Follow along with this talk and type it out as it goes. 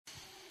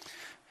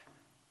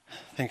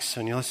Thanks,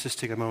 Sonia. Let's just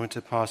take a moment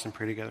to pause and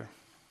pray together.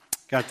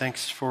 God,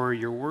 thanks for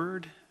your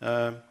word.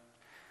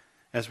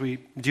 As we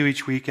do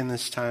each week in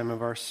this time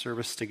of our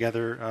service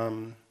together,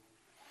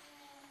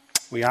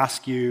 we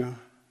ask you,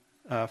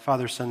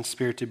 Father, Son,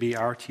 Spirit, to be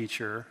our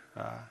teacher.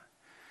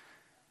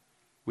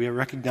 We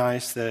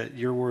recognize that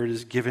your word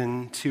is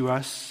given to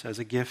us as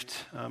a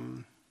gift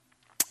from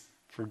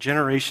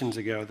generations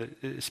ago,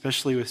 that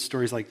especially with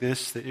stories like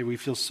this, that we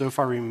feel so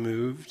far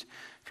removed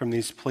from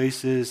these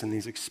places and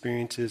these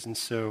experiences. And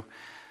so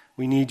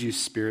we need you,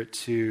 Spirit,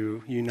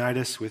 to unite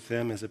us with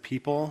them as a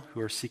people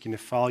who are seeking to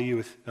follow you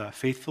with,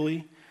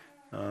 faithfully.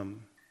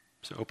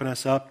 So open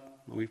us up,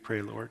 we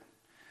pray, Lord.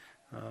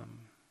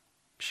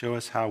 Show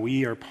us how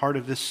we are part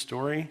of this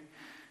story.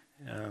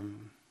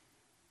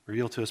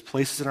 Reveal to us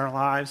places in our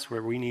lives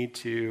where we need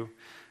to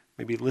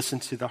maybe listen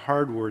to the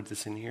hard word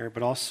that's in here,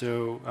 but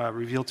also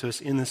reveal to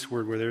us in this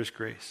word where there's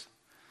grace.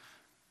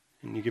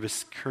 And you give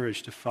us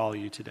courage to follow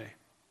you today.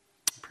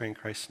 I pray in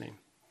Christ's name.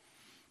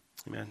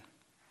 Amen.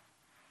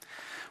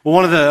 Well,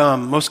 one of the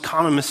most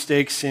common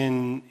mistakes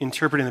in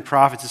interpreting the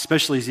prophets,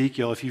 especially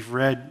Ezekiel, if you've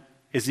read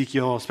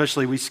Ezekiel,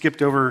 especially we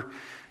skipped over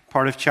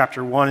part of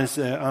chapter 1, is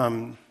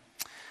that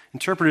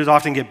interpreters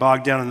often get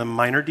bogged down in the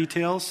minor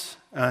details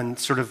and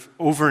sort of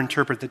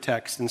over-interpret the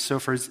text. And so,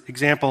 for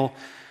example,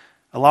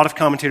 a lot of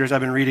commentators I've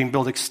been reading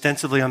build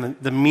extensively on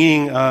the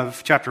meaning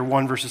of chapter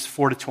 1, verses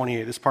 4 to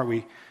 28. This part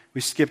we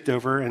skipped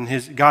over, and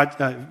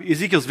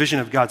Ezekiel's vision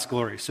of God's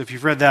glory. So if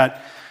you've read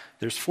that,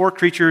 there's 4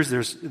 creatures.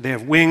 They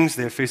have wings.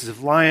 They have faces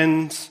of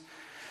lions,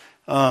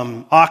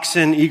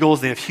 oxen,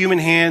 eagles. They have human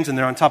hands, and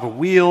they're on top of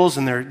wheels,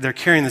 and they're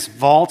carrying this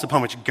vault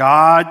upon which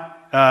God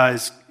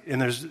is. And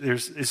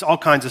there's all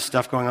kinds of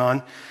stuff going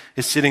on.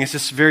 Is sitting. It's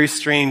this very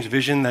strange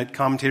vision that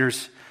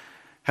commentators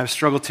have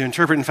struggled to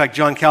interpret. In fact,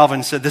 John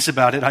Calvin said this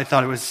about it. I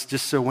thought it was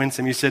just so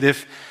winsome. He said,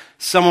 if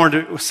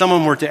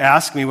someone were to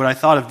ask me what I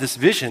thought of this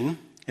vision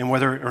and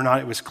whether or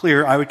not it was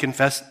clear, I would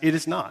confess it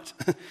is not.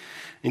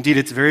 Indeed,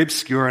 it's very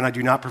obscure, and I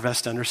do not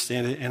profess to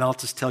understand it. And I'll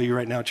just tell you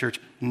right now, church,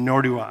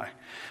 nor do I,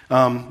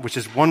 which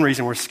is one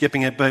reason we're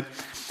skipping it. But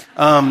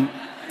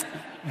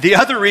the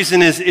other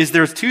reason is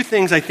there's 2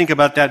 things I think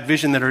about that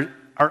vision that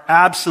are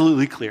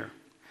absolutely clear.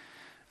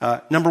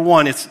 Number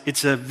one,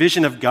 it's a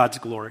vision of God's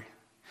glory.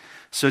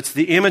 So it's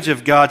the image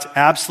of God's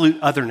absolute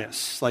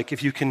otherness. Like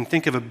if you can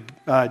think of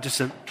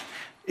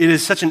it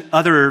is such an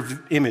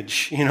other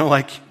image,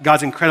 like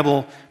God's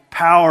incredible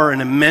power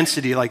and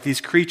immensity, like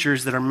these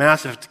creatures that are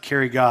massive to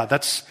carry God.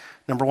 That's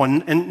number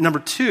one. And number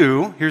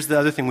 2, here's the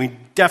other thing we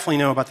definitely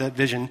know about that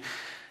vision.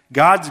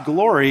 God's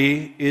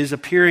glory is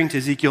appearing to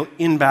Ezekiel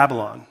in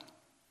Babylon.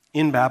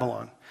 In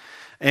Babylon.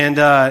 And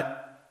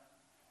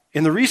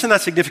the reason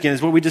that's significant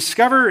is what we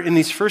discover in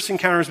these first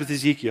encounters with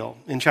Ezekiel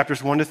in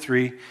chapters 1 to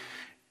 3,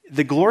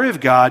 the glory of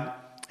God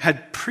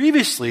had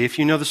previously, if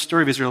you know the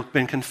story of Israel,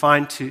 been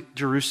confined to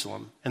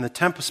Jerusalem and the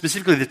temple,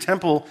 specifically the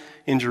temple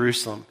in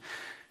Jerusalem.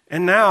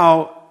 And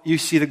now you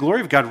see the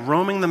glory of God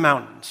roaming the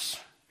mountains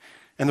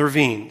and the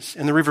ravines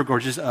and the river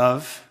gorges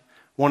of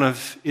one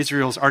of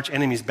Israel's arch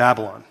enemies,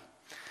 Babylon.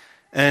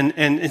 And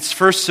it's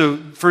first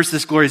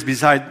this glory is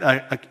beside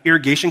an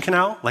irrigation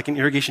canal, like an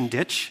irrigation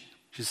ditch,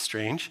 which is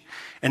strange.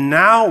 And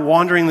now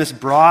wandering this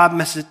broad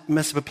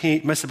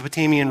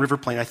Mesopotamian river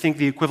plain, I think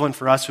the equivalent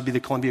for us would be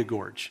the Columbia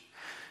Gorge.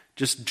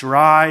 Just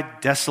dry,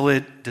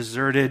 desolate,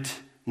 deserted,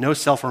 no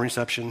cell phone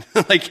reception.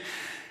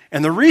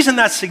 And the reason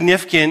that's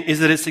significant is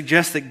that it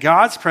suggests that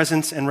God's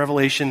presence and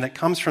revelation that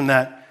comes from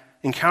that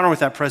encounter with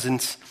that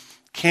presence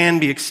can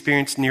be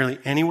experienced nearly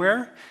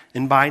anywhere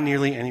and by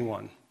nearly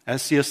anyone.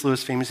 As C.S.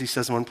 Lewis famously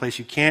says in one place,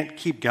 you can't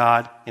keep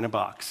God in a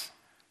box.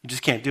 You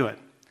just can't do it.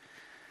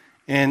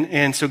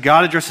 And so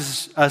God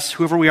addresses us,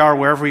 whoever we are,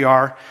 wherever we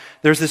are.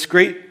 There's this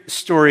great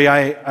story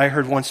I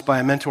heard once by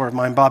a mentor of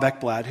mine, Bob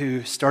Ekblad,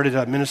 who started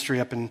a ministry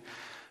up in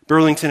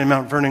Burlington and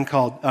Mount Vernon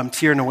called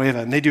Tierra Nueva.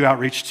 And they do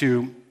outreach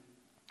to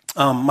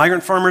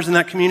migrant farmers in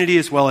that community,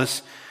 as well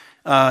as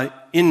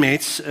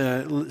inmates,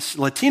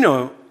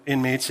 Latino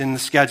inmates in the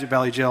Skagit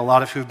Valley Jail, a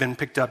lot of who've been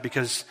picked up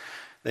because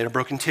they had a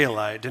broken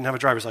taillight, didn't have a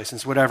driver's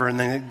license, whatever, and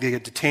then they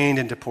get detained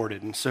and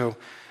deported. And so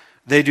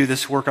they do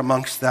this work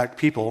amongst that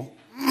people.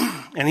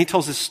 And he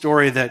tells this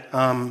story that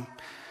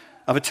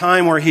of a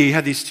time where he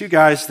had these 2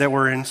 guys that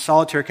were in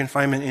solitary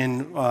confinement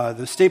in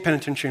the state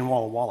penitentiary in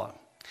Walla Walla.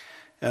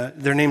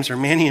 Their names are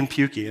Manny and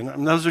Pukey,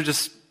 and those are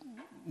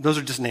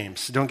just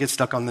names. Don't get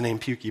stuck on the name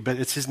Pukey, but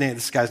it's his name,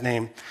 this guy's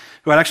name,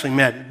 who I'd actually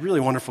met. Really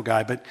wonderful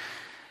guy. But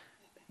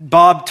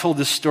Bob told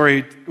this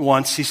story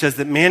once. He says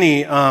that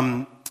Manny,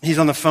 he's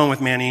on the phone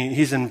with Manny.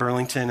 He's in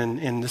Burlington,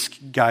 and this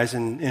guy's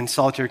in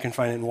solitary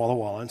confinement in Walla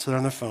Walla, and so they're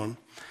on the phone.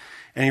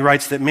 And he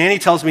writes that Manny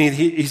tells me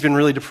he's been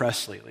really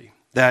depressed lately,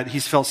 that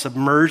he's felt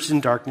submerged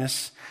in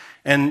darkness.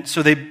 And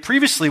so they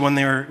previously, when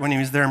he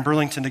was there in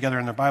Burlington together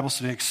in their Bible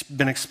study,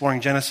 been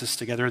exploring Genesis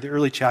together, the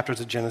early chapters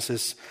of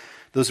Genesis,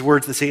 those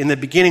words that say, in the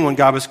beginning when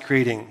God was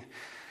creating.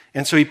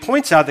 And so he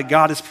points out that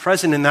God is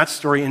present in that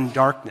story in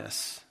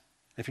darkness.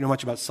 If you know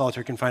much about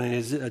solitary confinement, it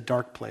is a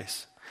dark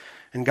place.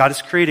 And God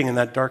is creating in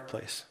that dark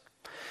place.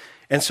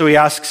 And so he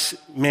asks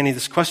Manny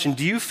this question: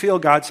 do you feel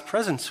God's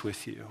presence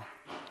with you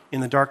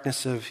in the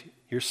darkness of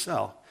your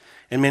cell?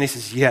 And Manny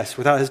says, yes,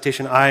 without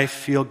hesitation, I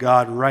feel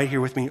God right here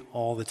with me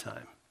all the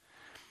time.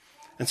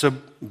 And so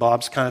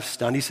Bob's kind of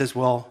stunned. He says,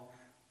 well,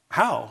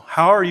 how?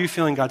 How are you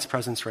feeling God's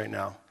presence right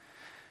now? And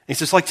he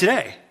says, like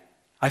today.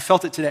 I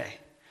felt it today.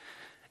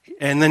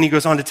 And then he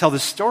goes on to tell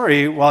this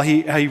story while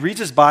he reads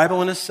his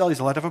Bible in his cell. He's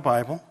allowed to have a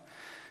Bible.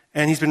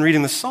 And he's been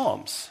reading the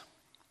Psalms.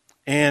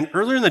 And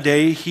earlier in the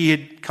day, he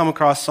had come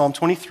across Psalm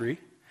 23.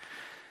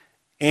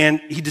 And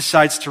he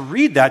decides to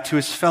read that to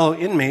his fellow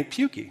inmate,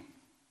 Pukey,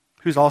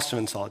 who's also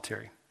in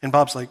solitary. And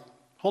Bob's like,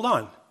 hold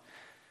on.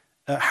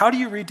 How do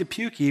you read to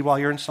Pukey while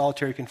you're in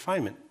solitary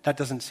confinement? That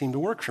doesn't seem to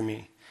work for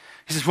me.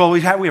 He says, well, we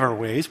have our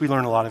ways. We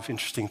learn a lot of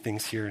interesting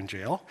things here in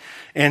jail.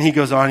 And he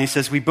goes on, he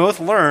says, we both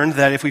learned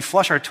that if we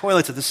flush our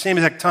toilets at the same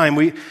exact time,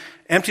 we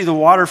empty the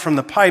water from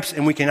the pipes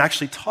and we can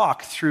actually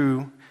talk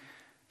through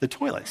the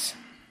toilets.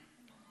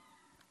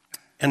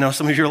 And now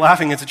some of you are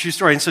laughing. It's a true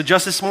story. And so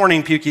just this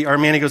morning,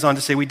 Manny goes on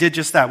to say, we did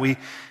just that. We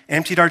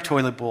emptied our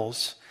toilet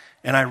bowls,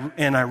 and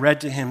I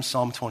read to him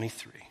Psalm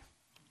 23.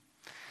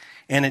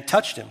 And it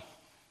touched him.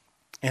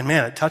 And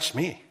man, it touched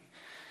me.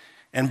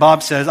 And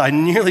Bob says, I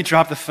nearly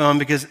dropped the phone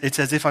because it's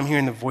as if I'm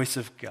hearing the voice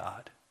of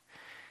God.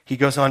 He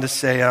goes on to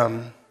say,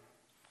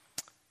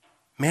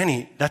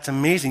 Manny, that's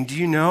amazing. Do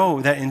you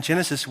know that in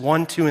Genesis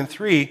 1, 2, and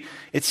 3,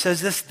 it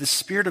says this: the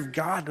Spirit of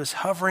God was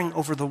hovering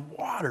over the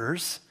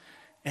waters,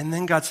 and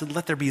then God said,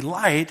 let there be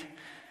light.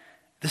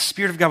 The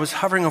Spirit of God was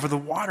hovering over the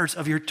waters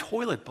of your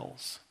toilet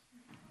bowls.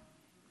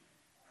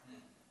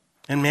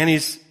 And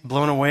Manny's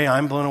blown away.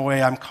 I'm blown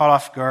away. I'm caught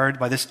off guard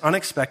by this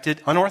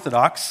unexpected,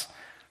 unorthodox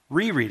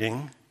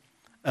rereading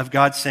of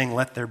God saying,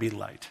 let there be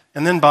light.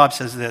 And then Bob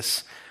says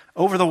this: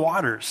 over the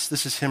waters,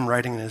 this is him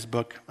writing in his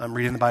book, I'm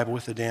reading the Bible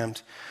with the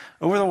Damned.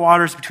 Over the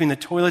waters between the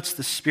toilets,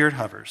 the Spirit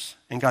hovers,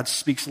 and God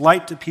speaks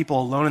light to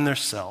people alone in their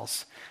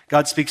cells.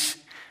 God speaks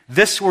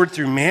this word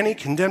through Manny,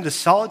 condemned to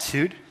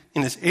solitude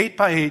in his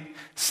 8x8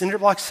 cinder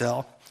block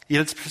cell,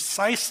 yet it's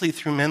precisely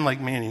through men like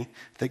Manny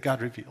that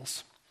God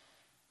reveals.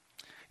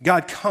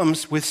 God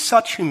comes with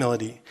such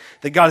humility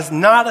that God is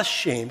not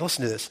ashamed.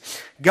 Listen to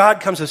this.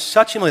 God comes with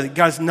such humility that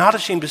God is not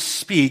ashamed to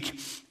speak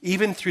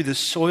even through the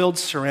soiled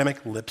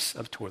ceramic lips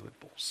of toilet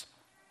bowls.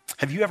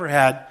 Have you ever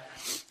had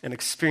an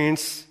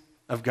experience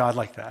of God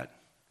like that?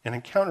 An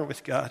encounter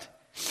with God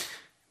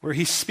where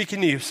he's speaking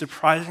to you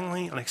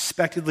surprisingly,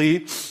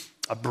 unexpectedly,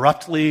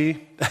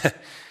 abruptly.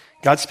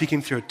 God's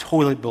speaking through a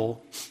toilet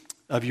bowl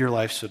of your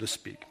life, so to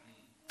speak.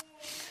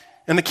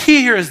 And the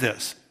key here is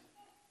this.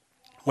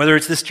 Whether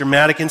it's this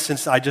dramatic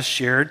instance I just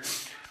shared,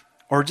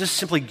 or just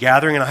simply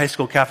gathering in a high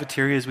school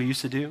cafeteria as we used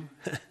to do,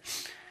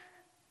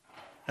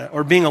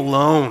 or being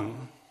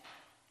alone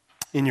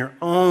in your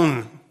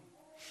own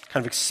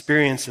kind of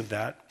experience of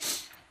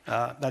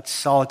that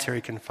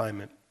solitary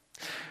confinement.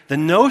 The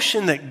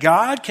notion that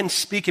God can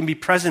speak and be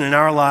present in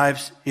our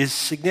lives is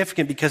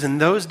significant because in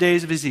those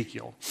days of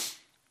Ezekiel,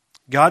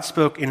 God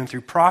spoke in and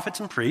through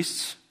prophets and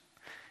priests,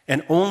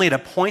 and only at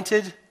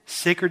appointed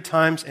sacred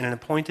times and in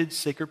appointed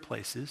sacred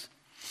places.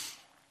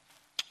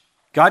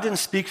 God didn't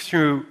speak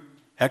through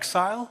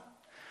exile.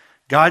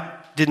 God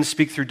didn't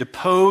speak through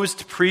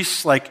deposed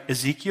priests like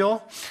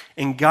Ezekiel.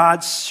 And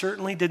God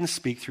certainly didn't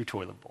speak through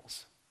toilet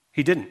bowls.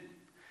 He didn't.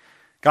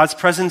 God's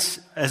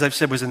presence, as I've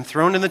said, was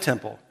enthroned in the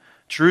temple.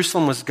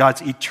 Jerusalem was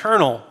God's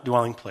eternal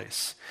dwelling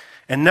place.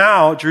 And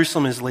now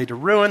Jerusalem is laid to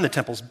ruin. The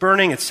temple's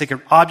burning. Its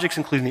sacred objects,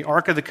 including the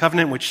Ark of the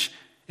Covenant, which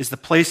is the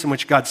place in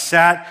which God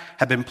sat,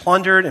 have been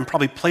plundered and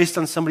probably placed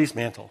on somebody's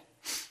mantle.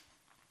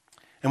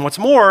 And what's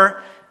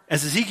more,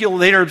 as Ezekiel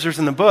later observes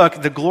in the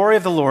book, the glory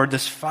of the Lord,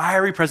 this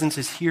fiery presence,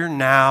 is here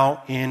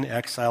now in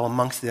exile,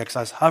 amongst the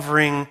exiles,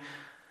 hovering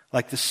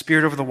like the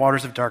Spirit over the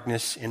waters of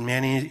darkness in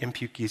Manny and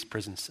Pukey's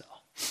prison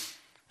cell.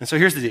 And so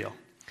here's the deal.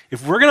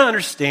 If we're going to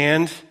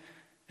understand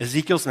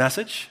Ezekiel's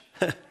message,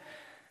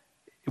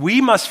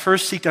 we must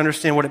first seek to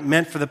understand what it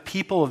meant for the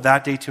people of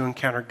that day to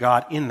encounter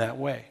God in that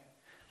way.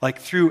 Like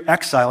through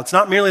exile. It's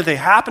not merely they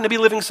happen to be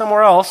living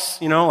somewhere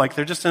else, like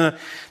they're just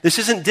this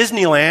isn't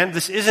Disneyland,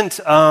 this isn't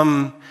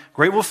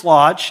Great Wolf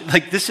Lodge,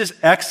 like this is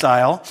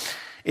exile.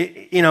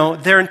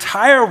 Their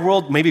entire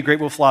world, maybe Great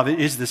Wolf Lodge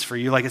is this for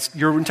you, like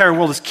your entire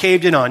world is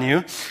caved in on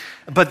you.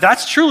 But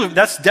that's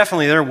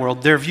definitely their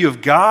world. Their view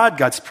of God,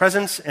 God's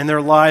presence, and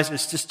their lives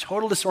is just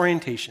total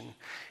disorientation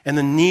and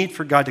the need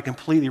for God to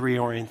completely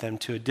reorient them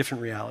to a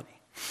different reality.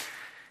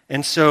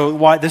 And so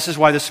this is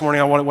why this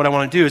morning what I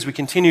want to do is we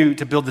continue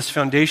to build this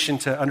foundation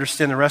to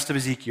understand the rest of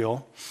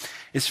Ezekiel,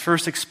 is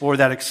first explore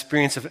that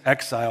experience of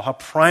exile, how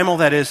primal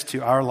that is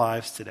to our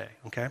lives today,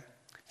 okay?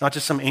 It's not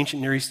just some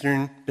ancient Near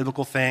Eastern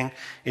biblical thing.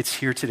 It's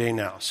here today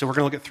now. So we're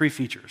going to look at three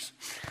features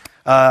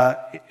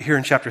here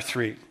in chapter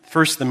 3.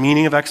 First, the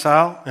meaning of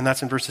exile, and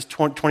that's in verses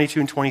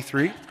 22 and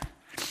 23.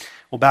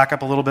 We'll back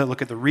up a little bit,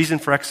 look at the reason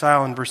for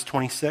exile in verse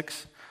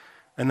 26,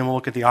 and then we'll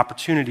look at the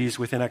opportunities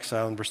within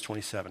exile in verse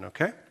 27,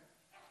 okay?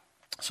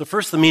 So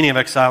first, the meaning of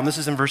exile, and this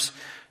is in verse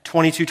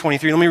 22,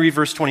 23. Let me read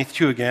verse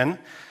 22 again.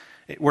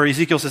 where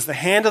Ezekiel says, the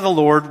hand of the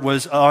Lord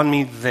was on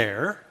me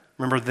there.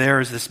 Remember, there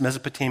is this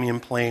Mesopotamian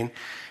plain.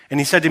 And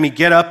he said to me,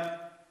 get up.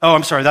 Oh,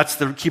 I'm sorry, that's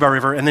the Kibar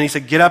River. And then he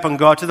said, get up and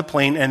go out to the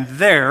plain, and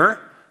there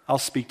I'll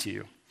speak to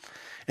you.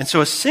 And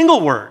so a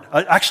single word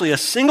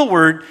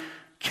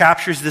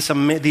captures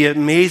the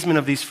amazement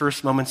of these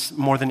first moments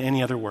more than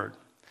any other word.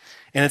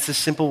 And it's a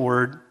simple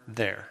word,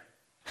 there.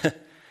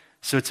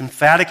 So it's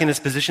emphatic in its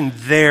position,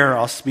 there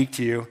I'll speak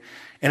to you.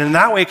 And in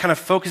that way, it kind of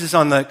focuses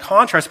on the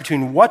contrast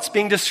between what's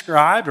being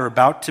described or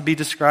about to be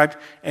described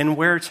and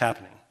where it's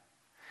happening.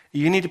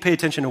 You need to pay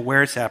attention to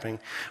where it's happening.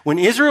 When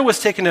Israel was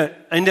taken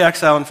into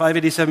exile in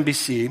 587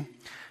 BC,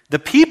 the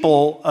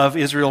people of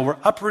Israel were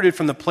uprooted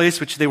from the place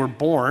which they were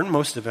born,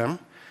 most of them,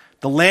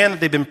 the land that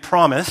they've been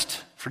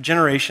promised for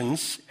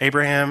generations,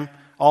 Abraham,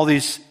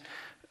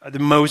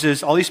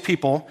 Moses, all these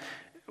people,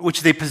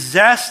 which they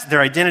possessed.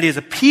 Their identity as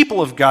a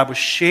people of God was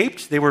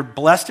shaped. They were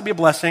blessed to be a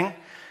blessing,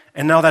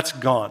 and now that's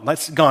gone.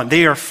 That's gone.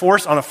 They are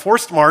on a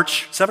forced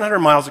march, 700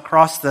 miles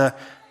across the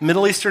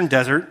Middle Eastern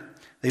desert.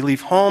 They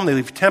leave home, they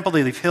leave temple,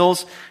 they leave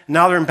hills, and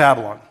now they're in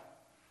Babylon.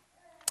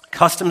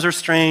 Customs are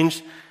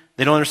strange.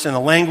 They don't understand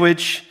the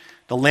language.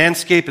 The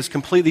landscape is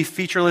completely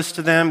featureless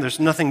to them. There's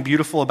nothing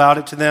beautiful about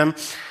it to them.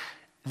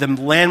 The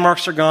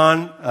landmarks are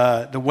gone.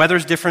 The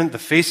weather's different. The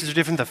faces are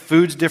different. The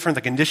food's different.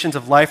 The conditions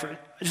of life,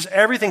 just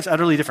everything's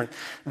utterly different.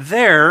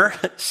 There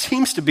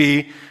seems to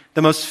be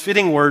the most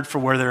fitting word for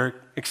what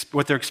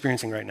they're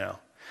experiencing right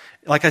now.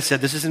 Like I said,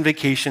 this isn't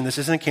vacation. This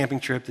isn't a camping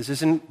trip. This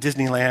isn't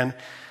Disneyland.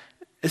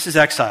 This is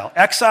exile.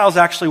 Exile is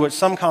actually what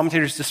some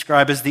commentators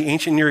describe as the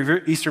ancient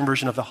Near Eastern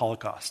version of the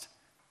Holocaust.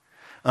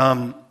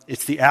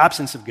 It's the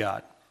absence of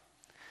God.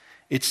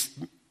 It's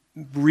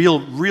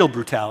real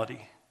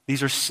brutality.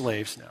 These are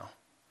slaves now.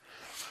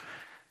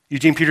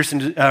 Eugene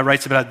Peterson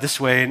writes about it this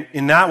way.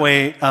 In that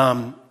way,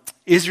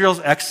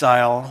 Israel's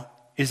exile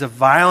is a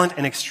violent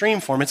and extreme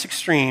form. It's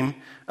extreme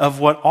of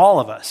what all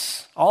of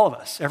us,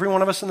 every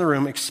one of us in the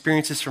room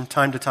experiences from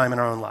time to time in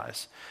our own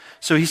lives.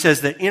 So he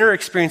says that inner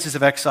experiences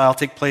of exile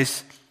take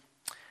place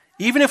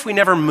even if we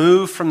never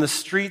move from the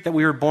street that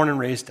we were born and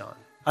raised on.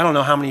 I don't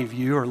know how many of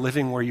you are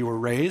living where you were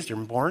raised or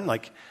born.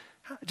 Like,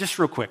 just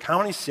real quick, how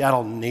many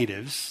Seattle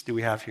natives do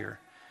we have here?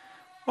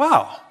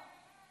 Wow,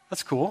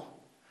 that's cool.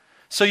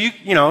 So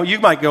you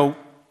might go,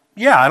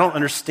 yeah, I don't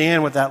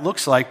understand what that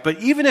looks like. But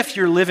even if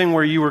you're living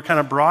where you were kind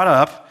of brought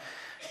up,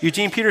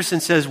 Eugene Peterson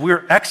says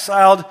we're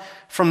exiled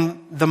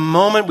from the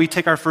moment we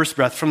take our first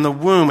breath, from the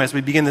womb as we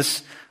begin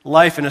this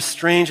life in a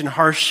strange and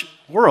harsh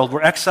world.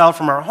 We're exiled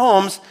from our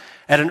homes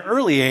at an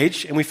early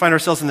age, and we find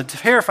ourselves in the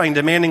terrifying,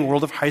 demanding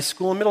world of high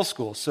school and middle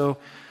school. So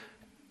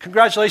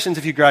congratulations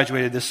if you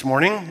graduated this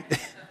morning.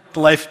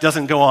 Life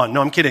doesn't go on.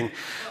 No, I'm kidding.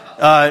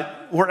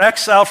 We're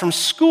exiled from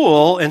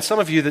school, and some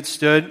of you that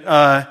stood,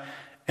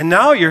 and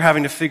now you're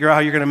having to figure out how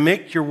you're going to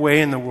make your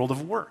way in the world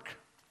of work.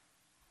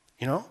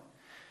 You know?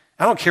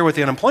 I don't care what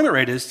the unemployment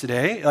rate is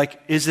today.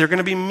 Like, is there going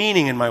to be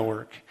meaning in my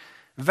work?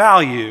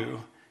 Value?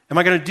 Am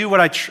I going to do what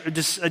I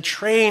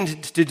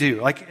trained to do?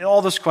 Like,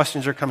 all those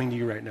questions are coming to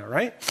you right now,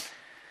 right?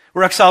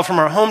 We're exiled from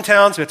our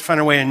hometowns. We have to find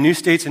our way in new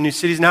states and new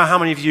cities. Now, how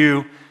many of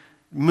you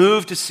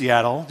moved to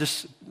Seattle,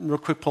 just real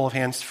quick pull of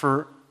hands,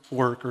 for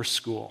work or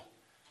school?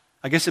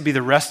 I guess it'd be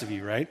the rest of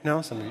you, right?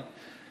 No? Some of you.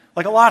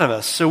 Like a lot of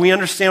us. So we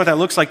understand what that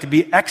looks like to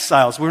be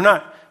exiles. We're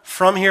not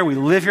from here. We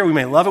live here. We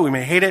may love it. We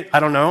may hate it. I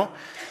don't know.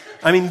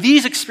 I mean,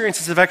 these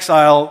experiences of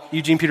exile,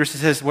 Eugene Peterson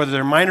says, whether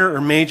they're minor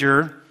or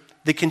major,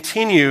 they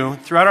continue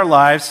throughout our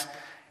lives,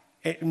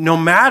 no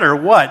matter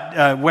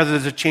what, whether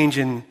there's a change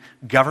in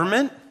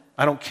government,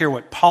 I don't care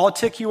what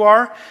politic you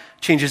are,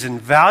 changes in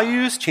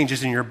values,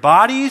 changes in your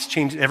bodies,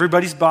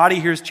 everybody's body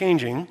here is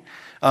changing,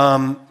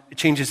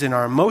 changes in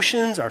our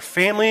emotions, our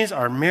families,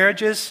 our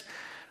marriages.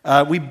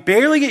 We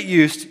barely get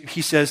used,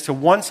 he says, to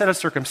one set of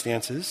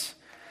circumstances,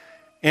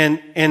 and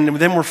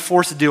then we're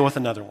forced to deal with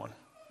another one.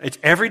 It's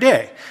every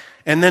day.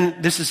 And then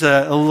this is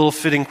a little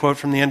fitting quote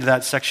from the end of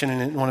that section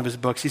in one of his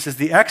books. He says,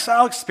 the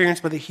exile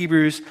experienced by the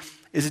Hebrews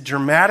is a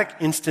dramatic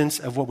instance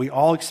of what we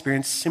all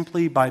experience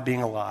simply by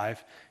being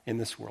alive in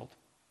this world.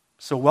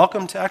 So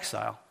welcome to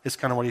exile is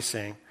kind of what he's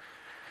saying.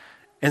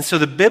 And so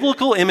the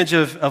biblical image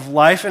of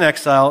life in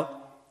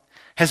exile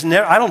has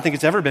never, I don't think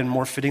it's ever been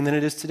more fitting than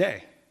it is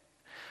today.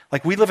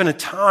 Like, we live in a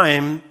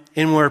time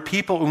in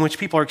which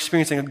people are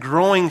experiencing a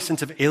growing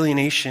sense of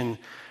alienation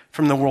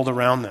from the world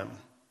around them.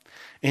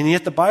 And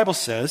yet the Bible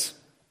says,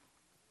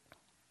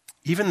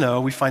 even though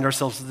we find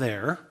ourselves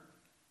there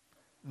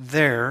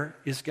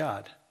is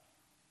God.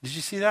 Did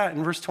you see that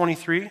in verse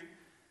 23?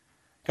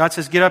 God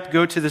says, get up,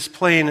 go to this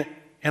plain,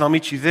 and I'll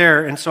meet you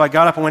there. And so I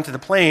got up and went to the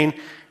plain,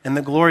 and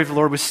the glory of the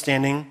Lord was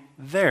standing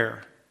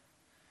there,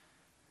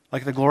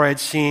 like the glory I'd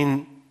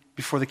seen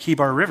before the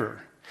Kibar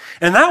River.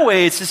 And in that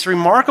way, it's this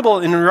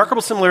remarkable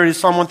similarity to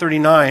Psalm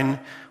 139,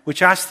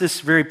 which asks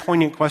this very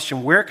poignant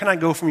question, where can I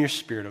go from your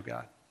spirit, O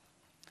God?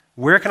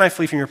 Where can I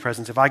flee from your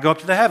presence? If I go up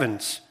to the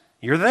heavens,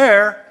 you're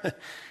there.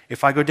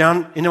 If I go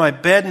down into my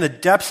bed in the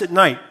depths at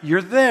night,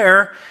 you're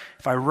there.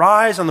 if I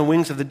rise on the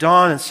wings of the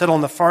dawn and settle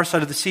on the far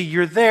side of the sea,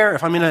 you're there.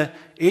 If I'm in an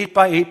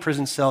 8x8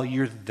 prison cell,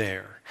 you're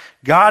there.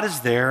 God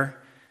is there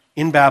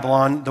in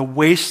Babylon, the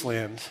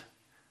wasteland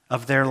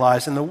of their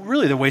lives and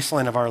really the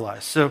wasteland of our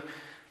lives. So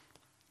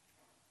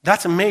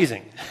that's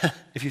amazing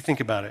if you think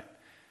about it.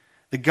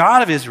 The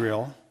God of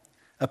Israel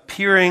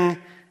appearing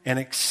and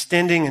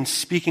extending and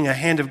speaking a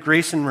hand of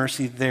grace and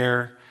mercy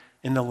there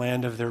in the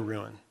land of their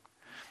ruin.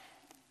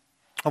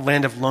 A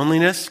land of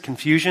loneliness,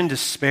 confusion,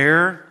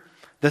 despair,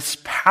 this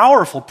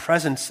powerful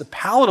presence, the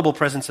palatable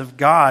presence of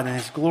God and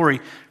his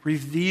glory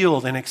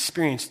revealed and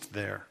experienced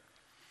there.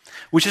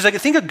 Which is, I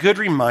think, a good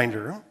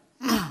reminder,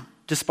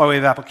 just by way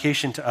of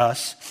application to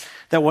us,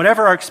 that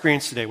whatever our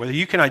experience today, whether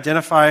you can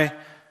identify,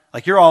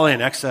 like you're all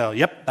in, exile,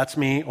 yep, that's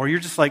me, or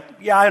you're just like,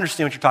 yeah, I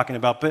understand what you're talking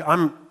about, but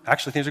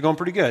actually things are going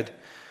pretty good.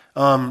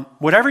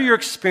 Whatever your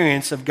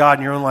experience of God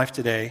in your own life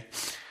today,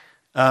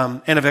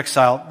 and of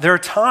exile, there are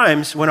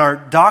times when our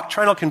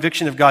doctrinal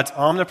conviction of God's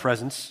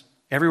omnipresence,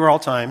 everywhere, all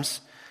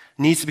times,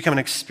 needs to become an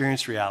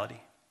experienced reality.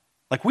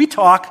 Like we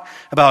talk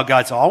about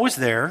God's always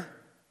there,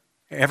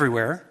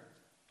 everywhere,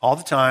 all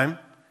the time,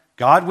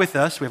 God with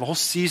us. We have a whole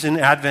season,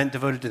 Advent,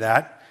 devoted to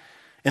that,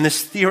 in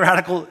this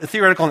theoretical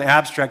and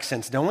abstract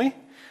sense, don't we?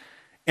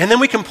 And then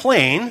we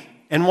complain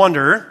and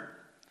wonder,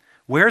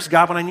 where's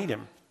God when I need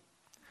him?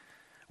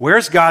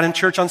 Where's God in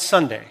church on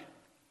Sunday?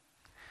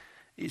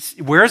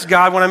 Where's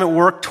God when I'm at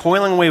work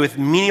toiling away with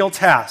menial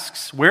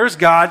tasks? Where's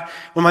God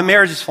when my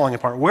marriage is falling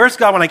apart? Where's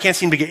God when I can't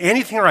seem to get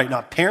anything right?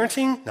 Not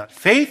parenting, not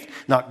faith,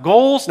 not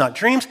goals, not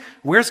dreams.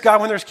 Where's God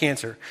when there's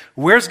cancer?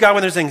 Where's God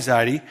when there's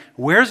anxiety?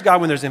 Where's God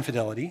when there's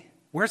infidelity?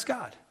 Where's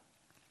God?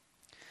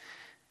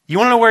 You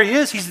want to know where he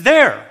is? He's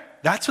there.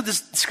 That's what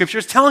this scripture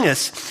is telling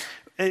us.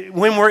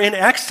 When we're in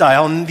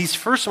exile, in these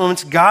first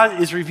moments, God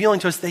is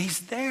revealing to us that he's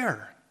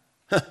there.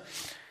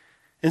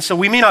 And so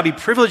we may not be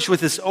privileged with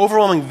this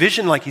overwhelming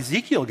vision like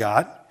Ezekiel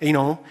got,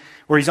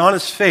 where he's on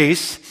his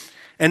face.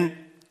 And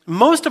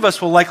most of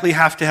us will likely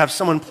have to have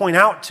someone point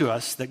out to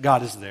us that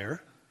God is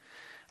there.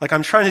 Like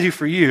I'm trying to do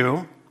for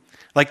you,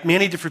 like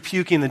Manny did for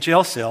Pukey in the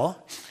jail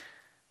cell.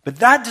 But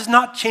that does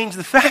not change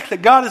the fact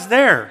that God is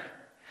there.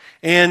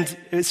 And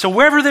so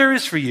wherever there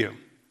is for you,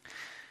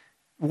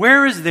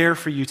 where is there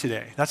for you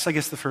today? That's, I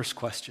guess, the first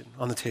question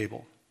on the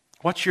table.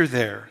 What's your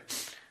there?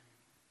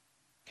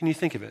 Can you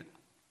think of it?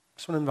 I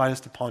just want to invite us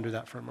to ponder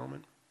that for a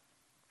moment.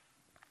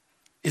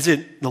 Is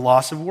it the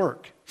loss of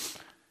work?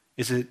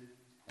 Is it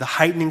the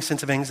heightening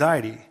sense of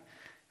anxiety?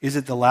 Is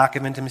it the lack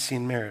of intimacy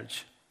in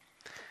marriage?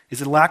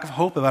 Is it a lack of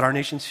hope about our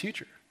nation's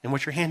future and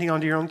what you're handing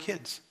on to your own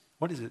kids?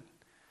 What is it?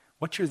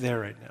 What's your there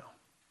right now?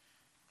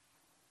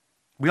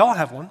 We all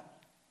have one.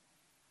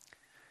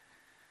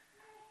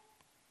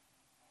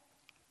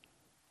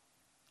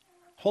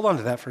 Hold on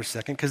to that for a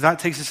second, because that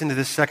takes us into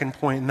this second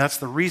point, and that's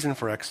the reason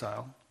for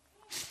exile.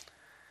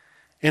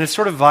 And it's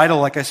sort of vital,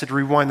 like I said, to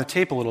rewind the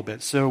tape a little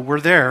bit. So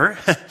we're there,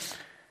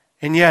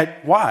 and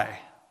yet, why?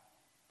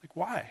 Like,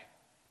 why?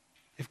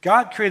 If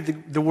God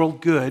created the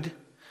world good,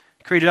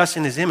 created us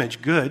in his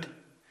image good,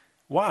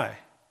 why?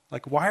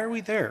 Like, why are we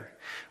there?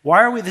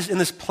 Why are we in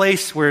this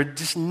place where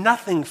just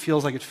nothing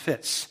feels like it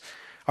fits?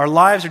 Our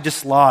lives are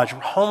dislodged. We're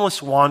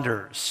homeless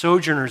wanderers,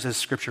 sojourners, as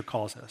Scripture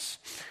calls us.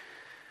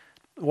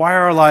 Why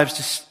are our lives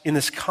just in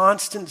this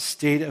constant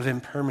state of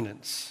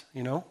impermanence,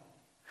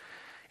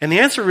 And the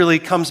answer really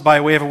comes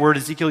by way of a word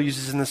Ezekiel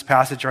uses in this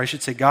passage, or I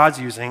should say God's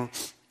using,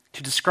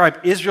 to describe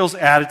Israel's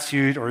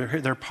attitude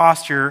or their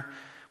posture,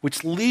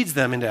 which leads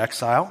them into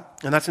exile.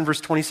 And that's in verse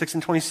 26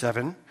 and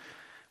 27,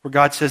 where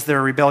God says they're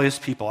a rebellious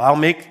people. I'll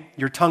make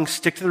your tongue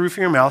stick to the roof of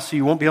your mouth so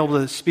you won't be able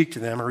to speak to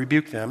them or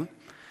rebuke them,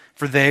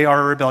 for they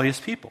are a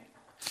rebellious people.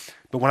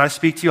 But when I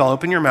speak to you, I'll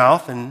open your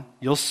mouth and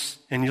you'll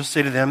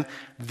say to them,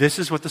 this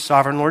is what the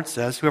sovereign Lord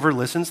says. Whoever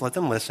listens, let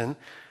them listen.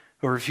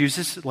 Whoever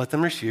refuses, let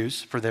them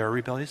refuse, for they are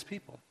rebellious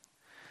people.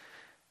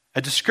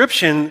 A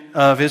description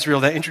of Israel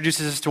that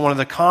introduces us to one of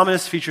the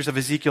commonest features of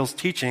Ezekiel's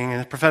teaching in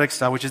the prophetic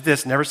style, which is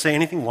this: never say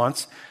anything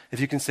once,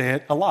 if you can say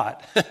it a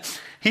lot.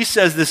 He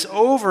says this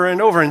over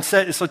and over, and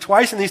so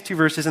twice in these two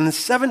verses, and then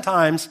 7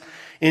 times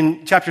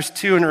in chapters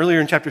 2 and earlier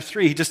in chapter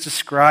 3, he just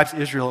describes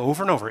Israel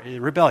over and over.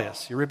 You're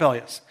rebellious, you're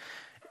rebellious,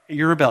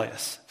 you're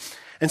rebellious.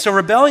 And so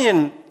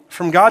rebellion,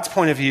 from God's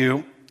point of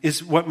view,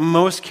 is what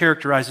most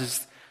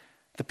characterizes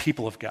the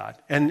people of God,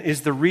 and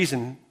is the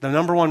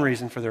number one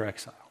reason for their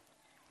exile.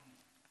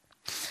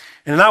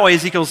 And in that way,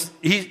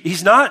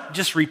 he's not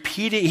just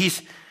repeating,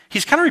 he's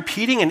kind of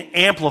repeating and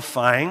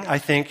amplifying, I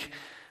think,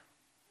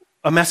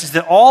 a message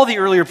that all the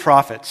earlier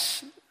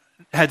prophets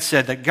had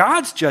said, that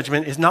God's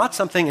judgment is not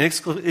something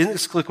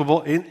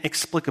inexplicable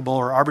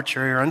or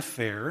arbitrary or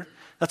unfair.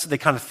 That's what they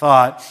kind of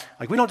thought.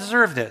 Like, we don't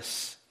deserve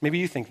this. Maybe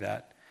you think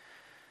that.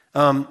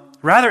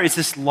 Rather, it's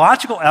this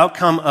logical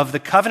outcome of the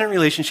covenant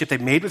relationship they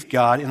made with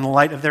God in the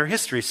light of their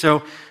history.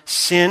 So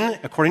sin,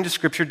 according to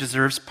Scripture,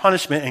 deserves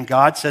punishment, and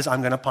God says,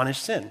 I'm going to punish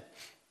sin.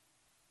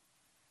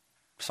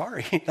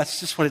 Sorry, that's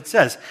just what it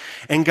says.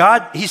 And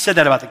God, he said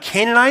that about the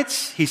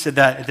Canaanites. He said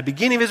that at the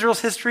beginning of Israel's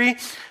history,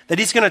 that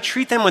he's going to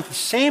treat them with the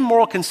same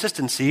moral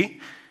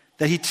consistency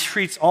that he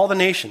treats all the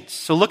nations.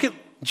 So look at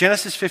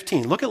Genesis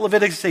 15. Look at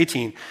Leviticus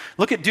 18.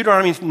 Look at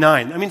Deuteronomy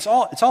 9. I mean, it's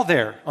all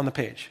there on the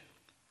page.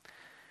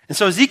 And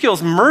so Ezekiel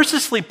is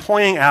mercilessly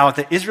pointing out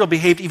that Israel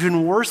behaved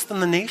even worse than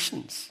the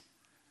nations.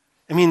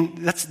 I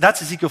mean,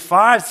 that's Ezekiel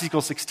 5,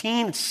 Ezekiel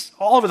 16. It's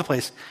all over the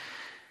place.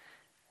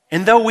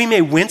 And though we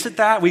may wince at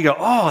that, we go,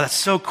 oh, that's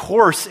so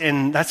coarse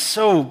and that's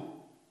so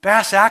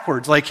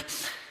bass-ackwards. Like,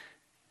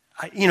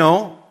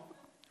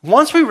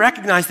 once we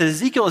recognize that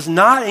Ezekiel is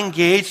not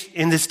engaged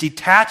in this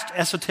detached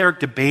esoteric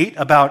debate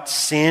about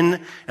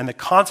sin and the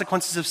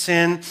consequences of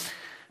sin,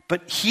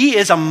 but he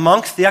is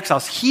amongst the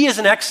exiles. He is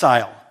an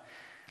exile.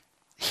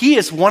 He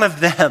is one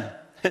of them.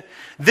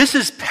 This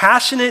is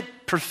passionate,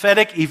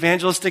 prophetic,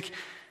 evangelistic,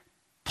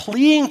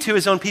 pleading to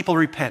his own people,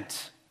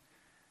 repent.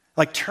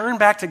 Like, turn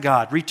back to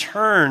God.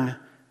 Return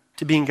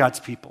to being God's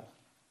people.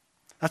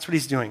 That's what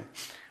he's doing.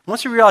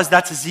 Once we realize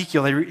that's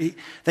Ezekiel,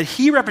 that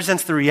he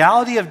represents the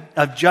reality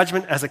of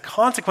judgment as a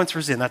consequence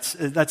for sin. That's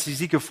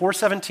Ezekiel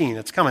 4:17.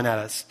 That's coming at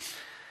us.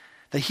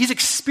 That he's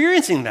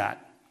experiencing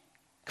that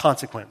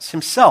consequence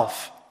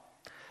himself.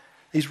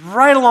 He's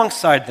right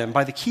alongside them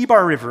by the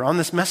Kibar River on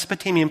this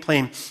Mesopotamian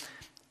plain.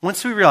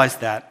 Once we realize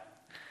that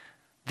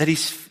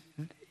he's,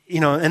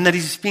 and that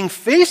he's being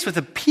faced with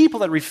a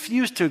people that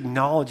refuse to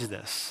acknowledge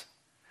this.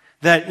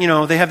 That,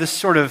 they have this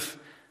sort of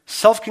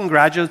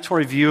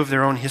self-congratulatory view of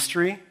their own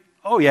history.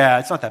 Oh yeah,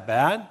 it's not that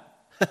bad.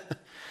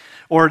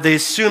 Or they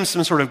assume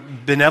some sort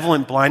of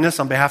benevolent blindness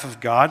on behalf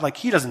of God. Like,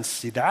 he doesn't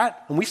see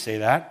that, and we say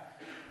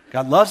that.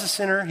 God loves the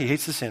sinner, he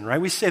hates the sin,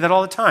 right? We say that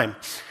all the time.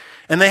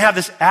 And they have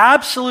this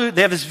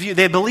view,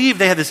 they believe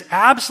they have this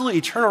absolute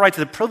eternal right to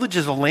the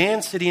privileges of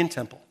land, city, and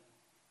temple.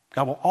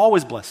 God will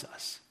always bless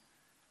us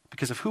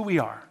because of who we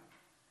are.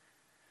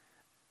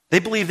 They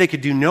believe they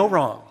could do no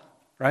wrong,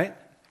 right?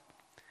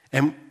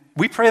 And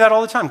we pray that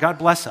all the time. God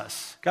bless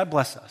us. God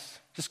bless us.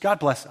 Just God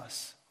bless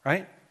us,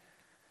 right?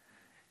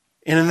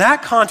 And in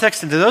that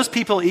context, and to those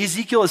people,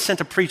 Ezekiel is sent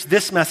to preach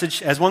this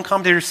message. As one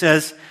commentator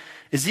says,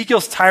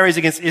 Ezekiel's tirades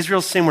against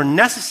Israel's sin were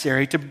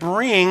necessary to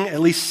bring at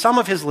least some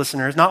of his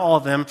listeners, not all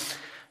of them,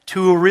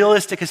 to a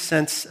realistic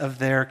sense of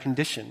their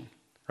condition,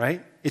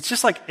 right? It's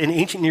just like an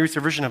ancient Near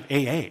Eastern version of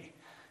AA,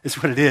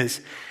 is what it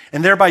is.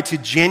 And thereby to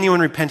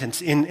genuine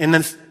repentance. And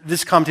then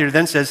this commentator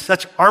then says,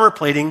 such armor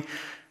plating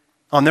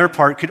on their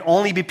part could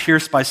only be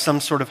pierced by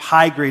some sort of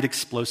high-grade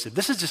explosive.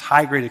 This is just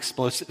high-grade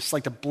explosives,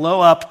 like to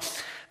blow up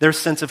their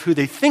sense of who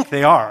they think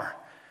they are.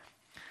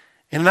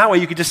 And in that way,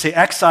 you could just say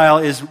exile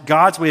is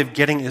God's way of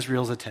getting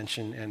Israel's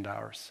attention and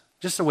ours.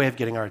 Just a way of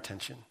getting our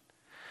attention.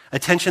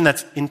 Attention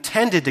that's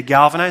intended to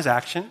galvanize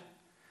action.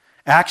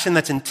 Action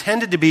that's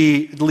intended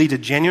to lead to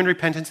genuine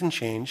repentance and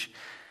change.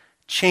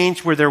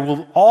 Change where there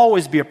will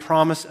always be a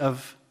promise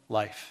of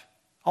life.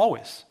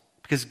 Always.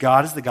 Because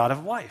God is the God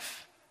of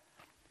life.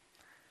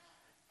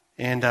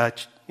 And,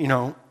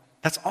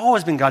 that's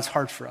always been God's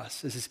heart for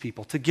us as his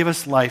people, to give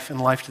us life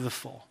and life to the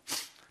full.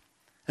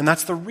 And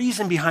that's the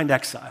reason behind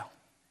exile.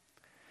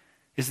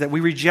 Is that we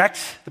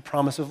reject the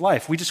promise of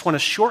life. We just want to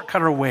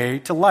shortcut our way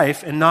to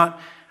life and not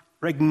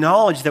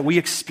acknowledge that we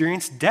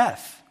experience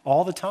death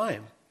all the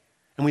time.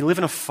 And we live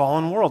in a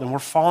fallen world, and we're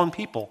fallen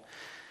people.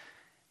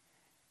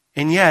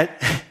 And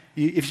yet,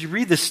 if you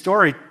read this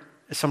story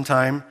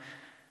sometime,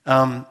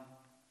 wrapped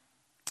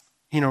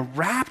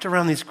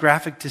around these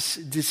graphic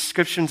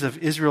descriptions of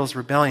Israel's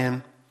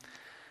rebellion,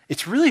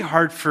 it's really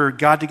hard for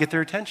God to get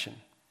their attention.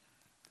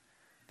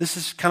 This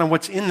is kind of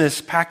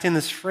what's packed in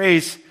this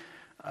phrase.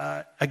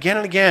 Again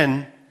and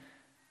again,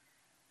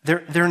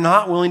 they're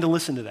not willing to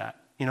listen to that,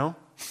 In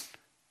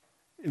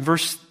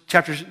verse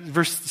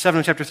 7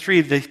 of chapter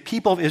 3, the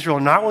people of Israel are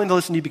not willing to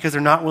listen to you because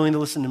they're not willing to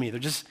listen to me.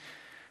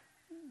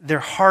 They're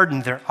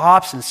hardened, they're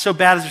obstinate. So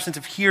bad is their sense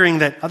of hearing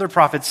that other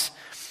prophets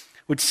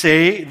would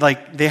say,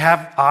 like, they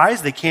have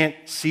eyes, they can't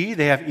see,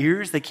 they have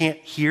ears, they can't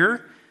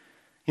hear.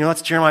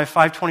 That's Jeremiah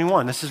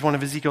 5:21. This is one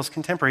of Ezekiel's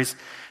contemporaries.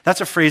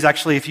 That's a phrase,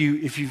 actually, if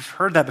you've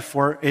heard that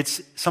before,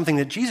 it's something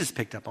that Jesus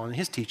picked up on in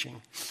his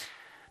teaching.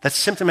 That's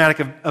symptomatic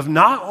of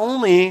not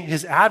only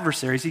his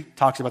adversaries, he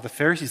talks about the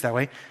Pharisees that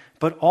way,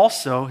 but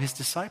also his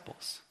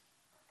disciples.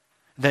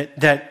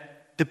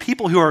 That the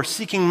people who are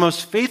seeking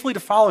most faithfully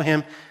to follow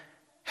him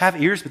have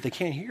ears, but they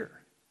can't hear.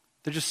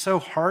 They're just so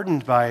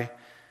hardened by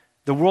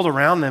the world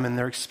around them and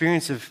their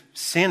experience of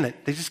sin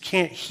that they just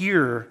can't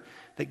hear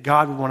that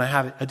God would want to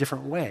have it a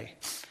different way.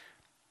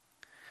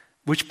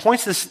 Which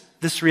points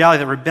this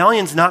reality that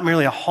rebellion is not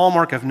merely a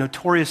hallmark of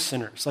notorious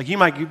sinners. Like, you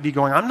might be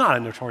going, I'm not a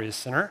notorious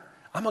sinner.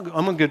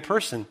 I'm a good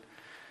person.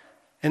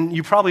 And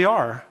you probably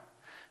are.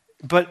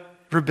 But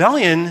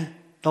rebellion,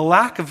 the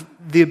lack of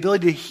the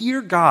ability to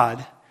hear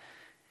God,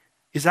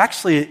 is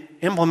actually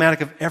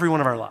emblematic of every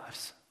one of our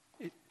lives.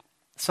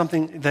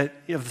 Something that,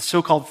 of the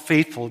so-called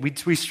faithful,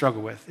 we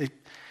struggle with.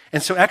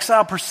 And so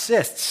exile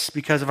persists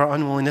because of our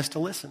unwillingness to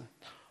listen.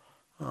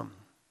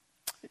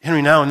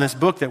 Henry, now in this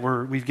book that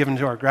we've given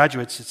to our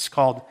graduates, it's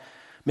called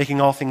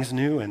Making All Things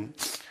New, and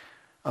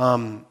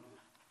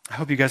I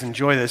hope you guys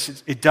enjoy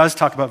this. It does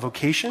talk about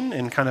vocation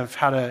and kind of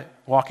how to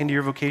walk into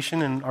your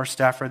vocation, and our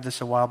staff read this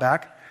a while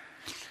back.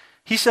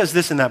 He says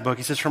this in that book.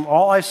 He says, from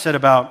all I've said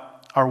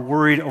about our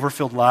worried,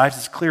 overfilled lives,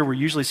 it's clear we're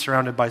usually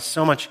surrounded by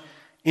so much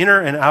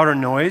inner and outer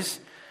noise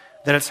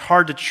that it's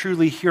hard to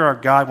truly hear our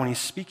God when he's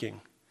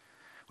speaking.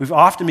 We've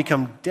often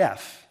become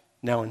deaf,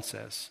 Nouwen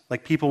says,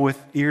 like people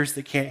with ears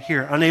that can't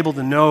hear, unable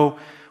to know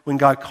when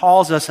God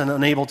calls us and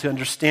unable to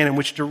understand in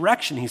which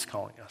direction he's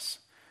calling us.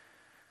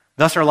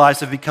 Thus our lives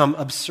have become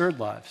absurd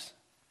lives.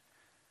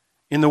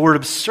 In the word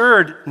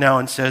absurd,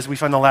 Nouwen says, we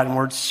find the Latin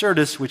word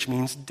surdus, which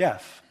means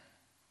deaf.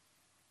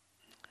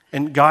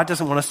 And God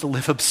doesn't want us to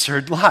live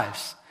absurd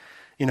lives.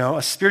 You know,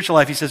 a spiritual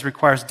life, he says,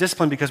 requires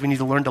discipline because we need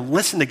to learn to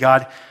listen to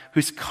God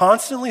who's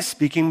constantly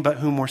speaking but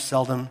whom we're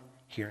seldom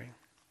hearing.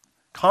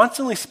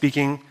 Constantly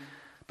speaking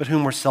but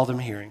whom we're seldom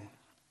hearing.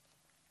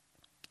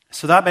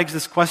 So that begs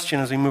this question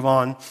as we move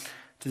on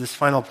to this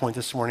final point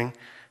this morning.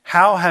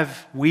 How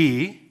have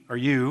we, or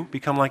you,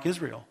 become like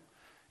Israel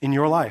in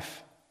your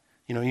life?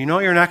 You know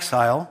you're in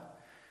exile,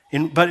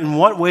 but in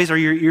what ways are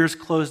your ears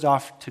closed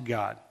off to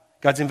God?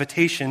 God's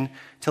invitation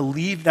to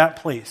leave that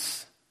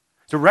place,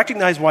 to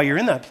recognize why you're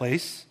in that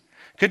place.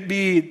 Could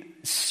be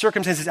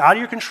circumstances out of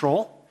your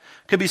control.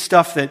 Could be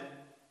stuff that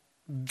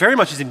very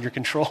much is in your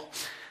control.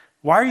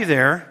 Why are you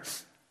there?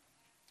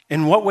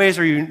 In what ways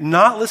are you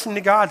not listening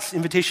to God's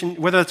invitation,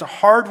 whether it's a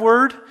hard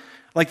word,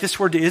 like this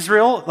word to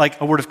Israel,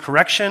 like a word of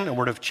correction, a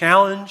word of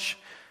challenge,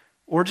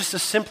 or just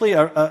simply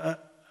an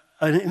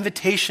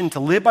invitation to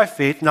live by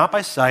faith, not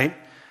by sight,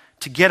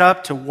 to get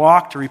up, to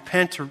walk, to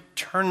repent, to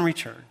turn and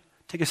return.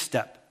 Take a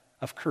step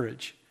of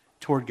courage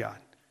toward God,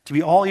 to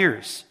be all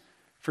ears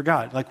for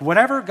God. Like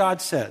whatever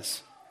God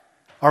says,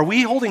 are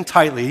we holding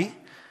tightly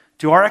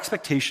to our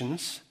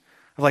expectations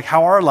of like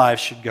how our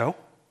lives should go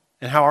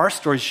and how our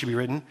stories should be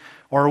written,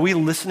 or are we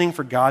listening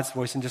for God's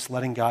voice and just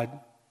letting God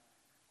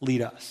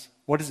lead us?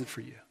 What is it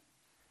for you?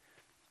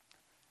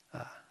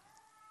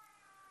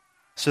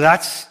 So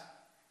that's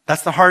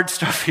the hard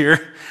stuff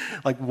here,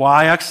 like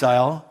why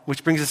exile,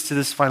 which brings us to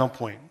this final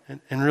point,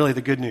 and really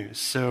the good news.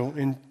 So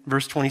in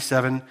verse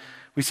 27,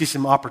 we see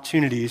some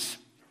opportunities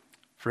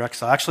for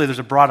exile. Actually, there's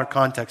a broader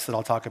context that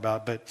I'll talk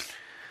about, but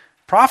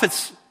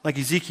prophets like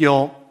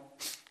Ezekiel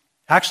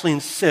actually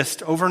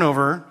insist over and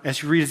over,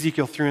 as you read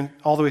Ezekiel through and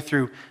all the way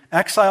through,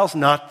 exile's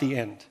not the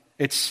end.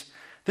 This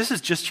is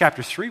just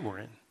chapter 3 we're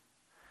in.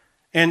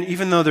 And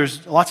even though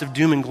there's lots of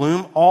doom and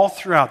gloom, all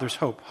throughout there's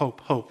hope,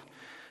 hope, hope.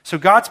 So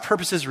God's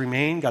purposes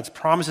remain, God's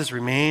promises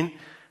remain.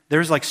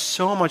 There's like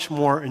so much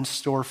more in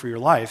store for your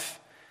life.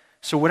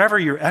 So whatever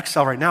your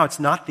exile right now, it's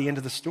not the end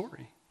of the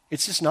story.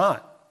 It's just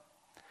not.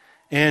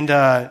 And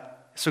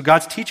so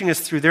God's teaching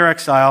us through their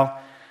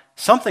exile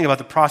something about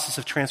the process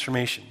of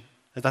transformation.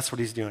 That's what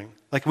he's doing.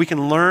 Like we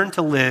can learn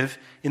to live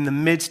in the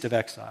midst of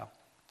exile.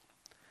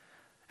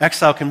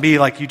 Exile can be,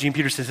 like Eugene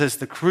Peterson says,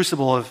 the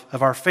crucible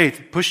of our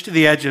faith, pushed to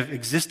the edge of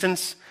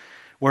existence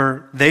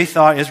where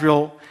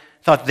Israel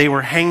thought they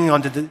were hanging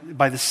on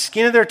by the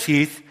skin of their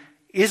teeth.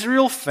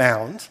 Israel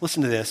found,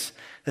 listen to this,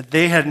 that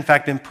they had in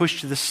fact been pushed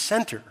to the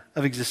center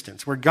of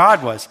existence, where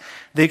God was.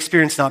 They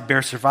experienced not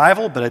bare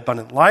survival, but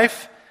abundant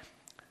life.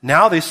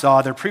 Now they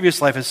saw their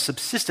previous life as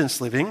subsistence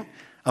living,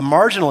 a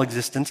marginal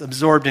existence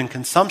absorbed in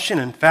consumption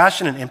and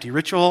fashion and empty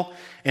ritual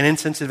and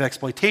insensitive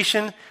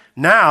exploitation.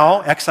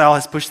 Now, exile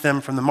has pushed them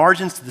from the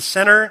margins to the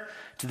center,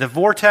 to the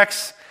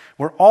vortex,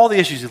 where all the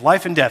issues of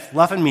life and death,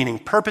 love and meaning,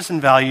 purpose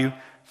and value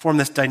form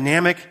this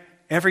dynamic,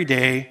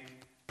 everyday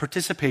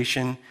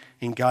participation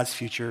in God's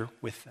future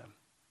with them.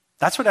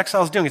 That's what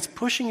exile is doing. It's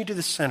pushing you to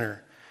the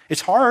center.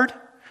 It's hard,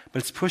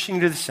 but it's pushing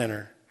you to the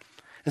center.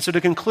 And so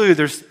to conclude,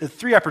 there's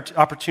 3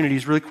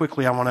 opportunities really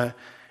quickly I want to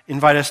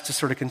invite us to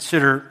sort of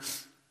consider.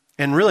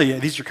 And really,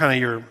 these are kind of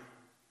your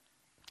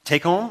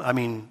take home. I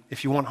mean,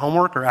 if you want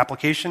homework or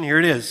application, here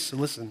it is. So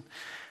listen,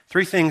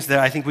 3 things that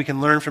I think we can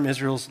learn from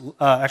Israel's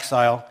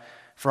exile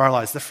for our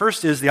lives. The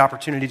first is the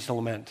opportunity to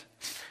lament.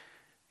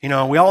 You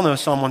know, we all know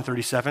Psalm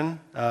 137.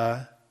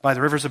 By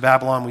the rivers of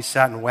Babylon, we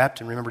sat and wept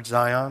and remembered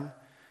Zion.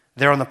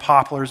 There on the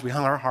poplars, we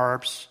hung our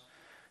harps.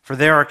 For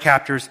there our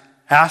captors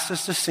asked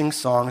us to sing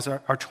songs.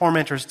 Our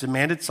tormentors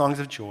demanded songs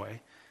of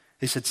joy.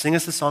 They said, sing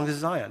us the songs of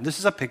Zion. This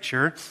is a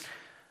picture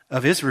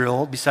of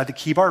Israel beside the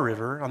Kibar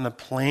River on the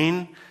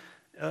plain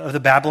of the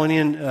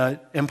Babylonian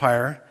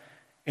Empire.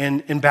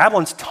 And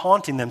Babylon's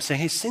taunting them, saying,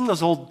 hey, sing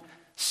those old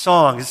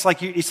songs.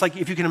 It's like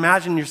if you can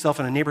imagine yourself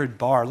in a neighborhood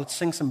bar. Let's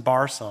sing some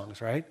bar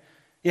songs, right?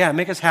 Yeah,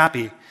 make us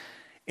happy.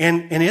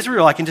 And in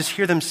Israel, I can just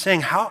hear them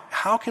saying,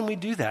 how can we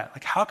do that?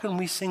 Like, how can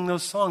we sing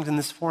those songs in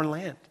this foreign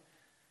land?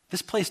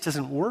 This place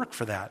doesn't work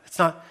for that. It's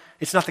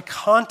not the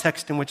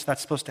context in which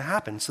that's supposed to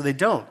happen, so they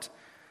don't.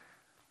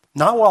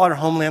 Not while our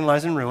homeland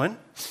lies in ruin,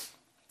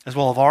 as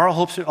well as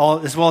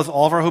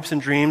all of our hopes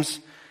and dreams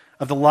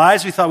of the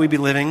lives we thought we'd be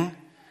living.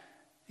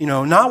 You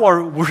know, not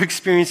while we're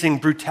experiencing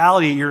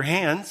brutality at your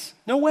hands.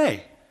 No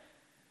way.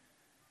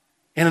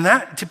 And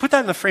to put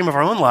that in the frame of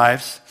our own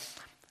lives,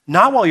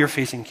 not while you're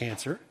facing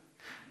cancer,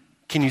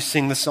 can you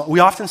sing the song. We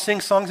often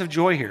sing songs of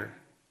joy here.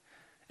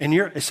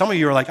 And some of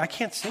you are like, I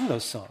can't sing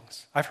those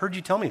songs. I've heard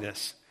you tell me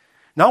this.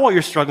 Not while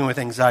you're struggling with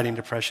anxiety and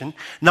depression.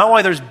 Not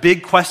while there's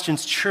big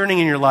questions churning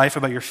in your life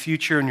about your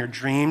future and your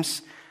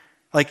dreams.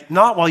 Like,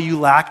 not while you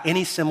lack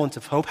any semblance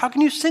of hope. How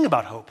can you sing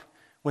about hope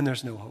when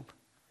there's no hope?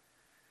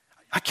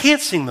 I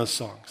can't sing those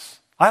songs.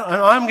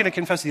 I'm going to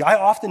confess to you, I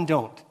often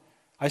don't.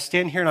 I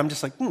stand here and I'm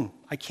just like,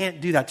 I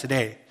can't do that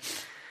today.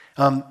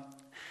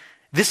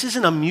 This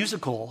isn't a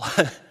musical.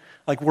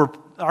 Like,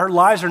 our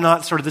lives are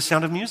not sort of the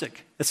sound of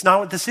music. That's not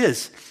what this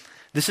is.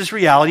 This is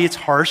reality. It's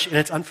harsh and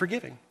it's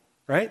unforgiving,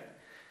 right?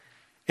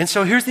 And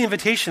so here's the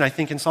invitation, I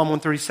think, in Psalm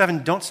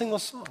 137. Don't sing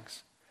those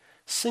songs.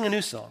 Sing a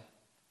new song.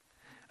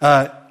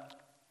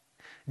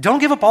 Don't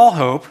give up all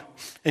hope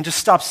and just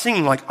stop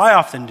singing like I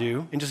often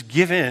do and just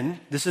give in.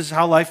 This is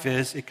how life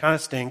is. It kind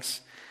of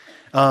stinks.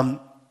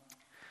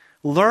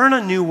 Learn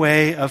a new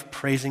way of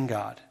praising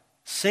God.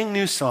 Sing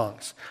new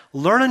songs.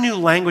 Learn a new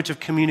language of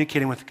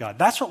communicating with God.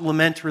 That's what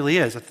lament really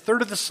is. A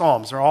third of the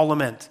Psalms are all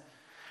lament.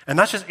 And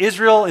that's just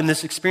Israel in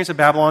this experience of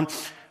Babylon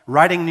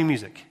writing new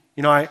music.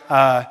 You know, when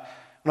I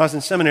was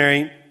in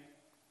seminary,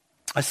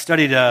 I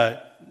studied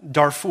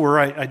Darfur.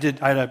 I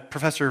had a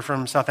professor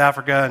from South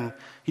Africa, and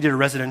he did a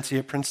residency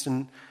at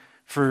Princeton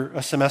for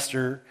a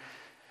semester.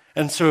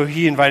 And so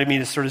he invited me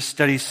to sort of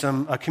study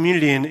a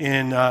community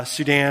in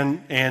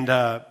Sudan,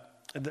 and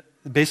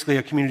basically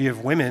a community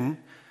of women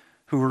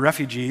who were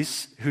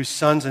refugees, whose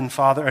sons and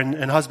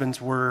husbands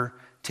were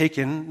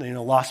taken,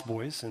 lost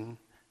boys, and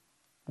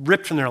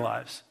ripped from their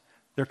lives.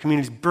 Their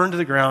communities burned to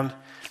the ground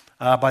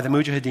by the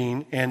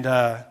Mujahideen, and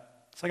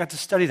so I got to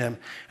study them.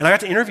 And I got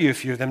to interview a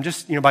few of them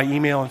just by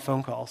email and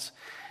phone calls.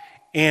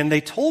 And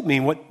they told me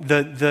what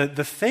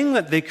the thing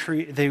that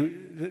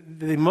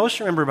they most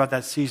remember about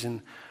that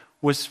season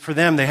was, for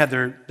them, they had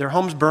their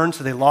homes burned,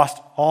 so they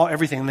lost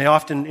everything. And they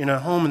often, in a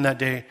home in that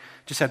day,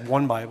 just had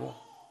one Bible.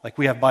 Like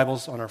we have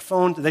Bibles on our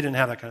phone. They didn't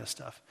have that kind of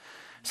stuff.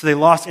 So they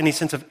lost any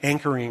sense of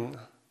anchoring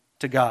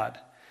to God.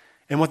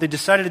 And what they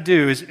decided to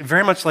do is,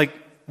 very much like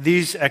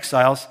these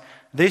exiles,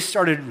 they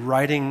started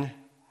writing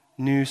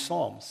new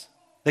psalms.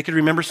 They could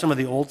remember some of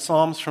the old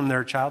psalms from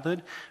their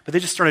childhood, but they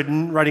just started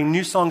writing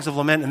new songs of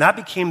lament, and that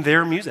became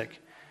their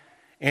music.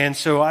 And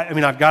so,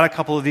 I've got a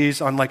couple of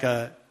these on like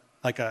a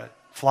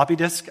floppy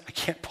disk. I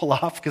can't pull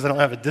off because I don't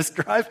have a disk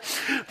drive,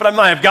 but I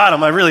might have got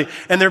them.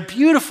 And they're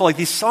beautiful, like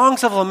these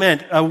songs of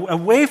lament, a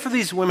way for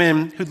these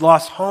women who'd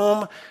lost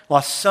home,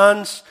 lost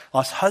sons,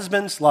 lost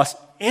husbands, lost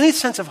any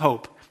sense of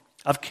hope,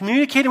 of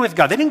communicating with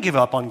God. They didn't give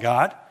up on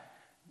God.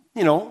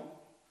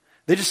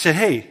 They just said,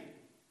 hey,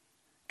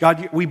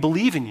 God, we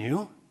believe in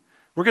you.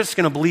 We're just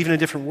going to believe in a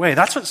different way.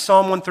 That's what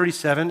Psalm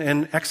 137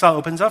 and Exile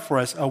opens up for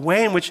us, a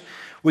way in which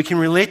we can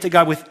relate to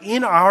God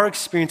within our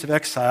experience of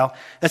exile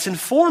that's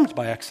informed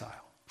by exile.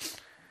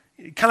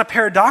 Kind of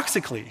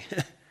paradoxically,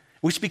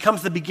 which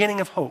becomes the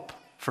beginning of hope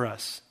for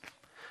us.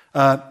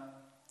 That's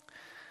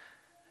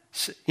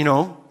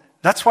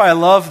why I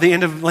love the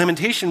end of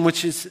Lamentation,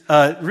 which is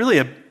really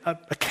a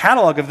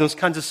catalog of those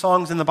kinds of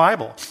songs in the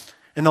Bible.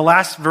 And the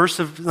last verse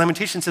of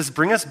Lamentation says,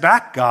 bring us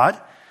back, God.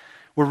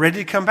 We're ready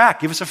to come back.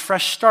 Give us a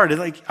fresh start.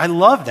 I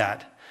love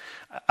that.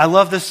 I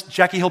love this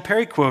Jackie Hill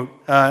Perry quote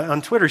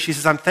on Twitter. She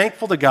says, I'm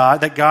thankful to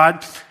God that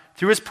God,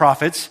 through his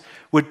prophets,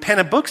 would pen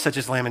a book such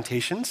as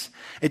Lamentations.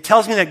 It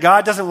tells me that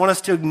God doesn't want us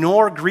to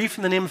ignore grief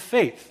in the name of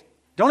faith.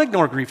 Don't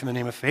ignore grief in the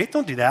name of faith.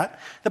 Don't do that.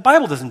 The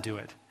Bible doesn't do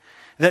it.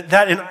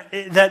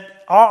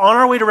 That on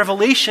our way to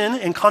revelation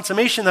and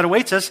consummation that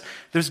awaits us,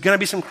 there's going to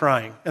be some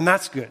crying. And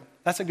that's good.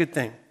 That's a good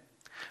thing.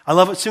 I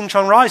love what Soong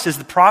Chong Rai says.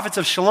 The prophets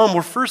of Shalom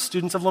were first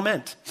students of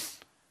lament.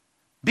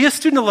 Be a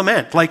student of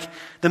lament. Like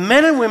the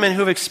men and women who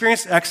have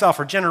experienced exile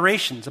for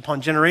generations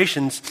upon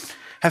generations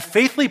have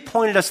faithfully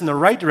pointed us in the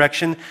right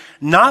direction,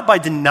 not by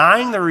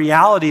denying the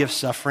reality of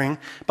suffering,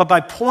 but by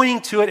pointing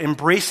to it,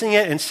 embracing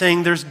it, and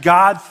saying there's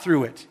God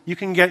through it. You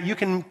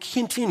can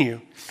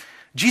continue.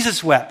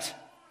 Jesus wept.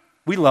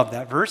 We love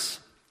that verse.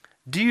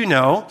 Do you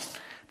know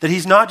that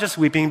he's not just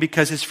weeping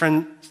because his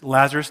friend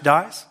Lazarus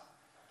dies?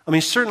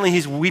 Certainly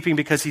he's weeping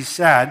because he's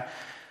sad,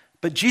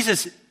 but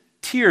Jesus'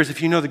 tears,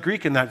 if you know the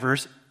Greek in that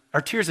verse,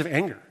 are tears of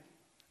anger.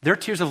 They're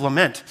tears of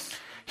lament.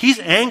 He's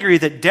angry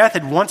that death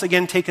had once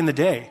again taken the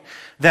day,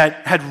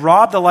 that had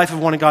robbed the life of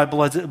one of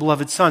God's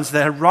beloved sons,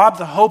 that had robbed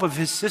the hope of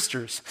his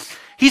sisters.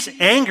 He's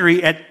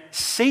angry at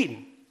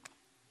Satan.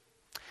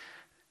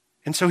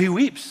 And so he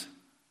weeps.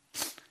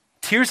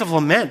 Tears of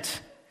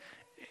lament.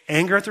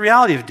 Anger at the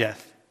reality of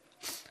death.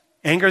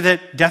 Anger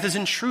that death is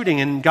intruding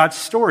in God's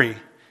story.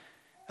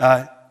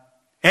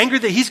 Anger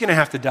that he's going to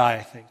have to die,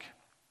 I think.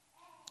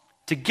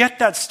 To get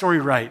that story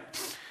right.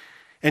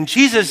 And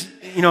Jesus,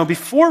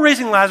 before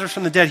raising Lazarus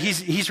from the dead,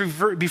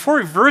 before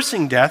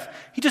reversing death,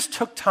 he just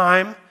took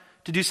time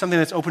to do something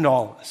that's open to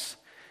all of us.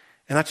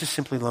 And that's just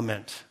simply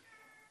lament.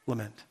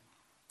 Lament.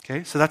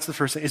 Okay, so that's the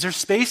first thing. Is there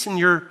space in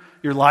your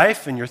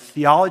life and your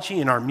theology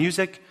and our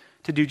music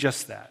to do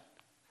just that?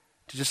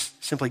 To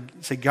just simply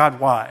say, God,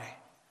 why?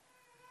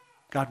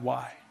 God,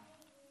 why?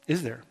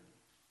 Is there?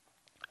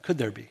 Could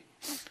there be?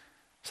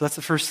 So that's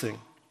the first thing.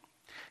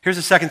 Here's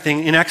the second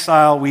thing. In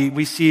exile,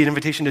 we see an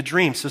invitation to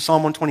dream. So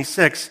Psalm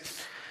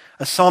 126,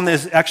 a psalm that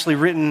is actually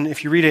written,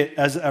 if you read it,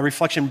 as a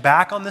reflection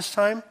back on this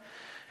time.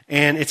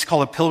 And it's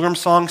called a pilgrim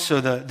song.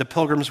 So the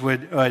pilgrims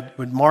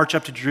would march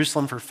up to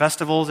Jerusalem for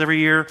festivals every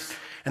year,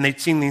 and they'd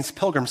sing these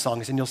pilgrim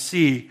songs. And you'll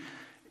see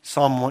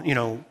Psalm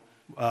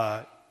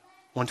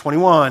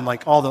 121,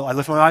 like I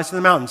lift my eyes to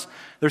the mountains.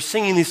 They're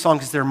singing these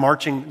songs as they're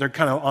marching. They're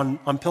kind of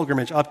on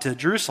pilgrimage up to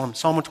Jerusalem.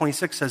 Psalm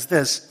 126 says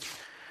this: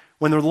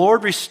 "When the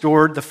Lord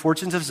restored the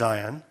fortunes of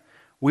Zion,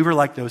 we were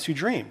like those who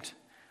dreamed.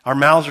 Our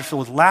mouths were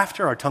filled with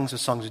laughter, our tongues with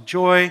songs of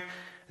joy.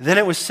 Then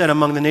it was said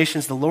among the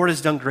nations, the Lord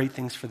has done great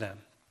things for them."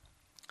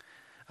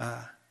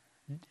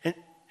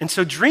 And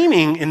so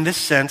dreaming, in this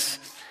sense,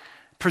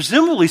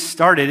 presumably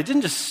started, it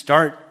didn't just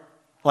start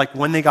like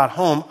when they got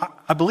home.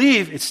 I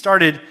believe it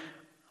started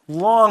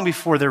long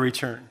before their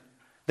return.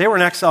 They were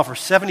in exile for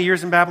 70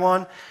 years in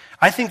Babylon.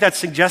 I think that's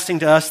suggesting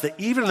to us that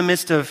even in the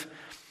midst of,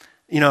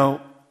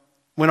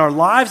 when our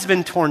lives have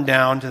been torn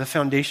down to the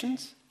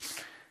foundations,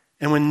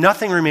 and when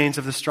nothing remains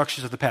of the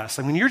structures of the past,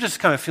 like when you're just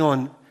kind of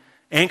feeling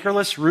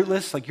anchorless,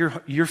 rootless, like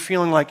you're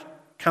feeling like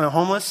kind of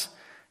homeless,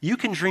 you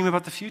can dream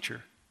about the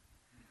future.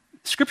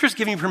 Scripture's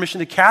giving you permission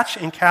to catch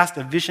and cast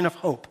a vision of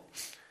hope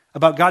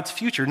about God's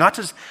future, not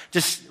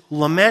just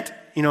lament,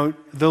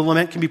 though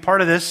lament can be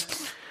part of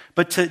this,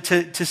 but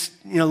to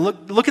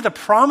look at the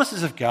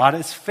promises of God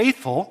as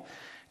faithful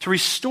to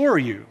restore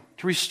you,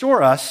 to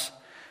restore us,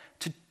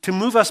 to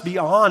move us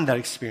beyond that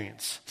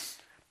experience.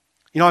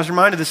 I was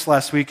reminded this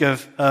last week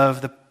of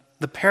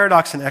the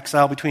paradox in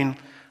exile between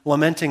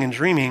lamenting and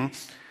dreaming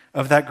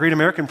of that great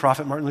American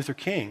prophet Martin Luther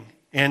King.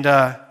 And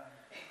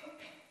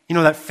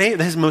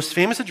his most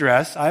famous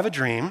address, "I Have a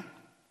Dream,"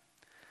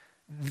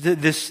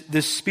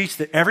 this speech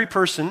that every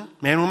person,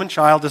 man, woman,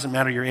 child, doesn't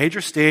matter your age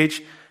or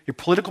stage, your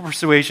political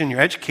persuasion,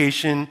 your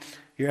education,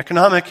 your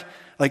economic,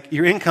 like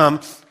your income,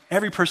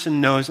 every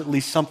person knows at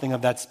least something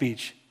of that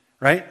speech,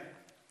 right?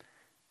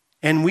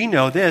 And we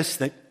know this,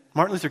 that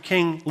Martin Luther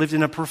King lived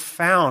in a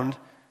profound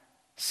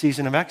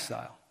season of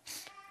exile.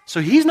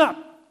 So he's not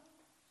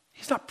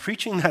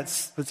preaching that,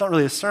 it's not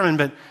really a sermon,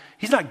 but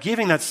he's not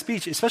giving that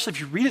speech, especially if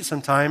you read it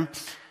sometime,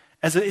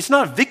 it's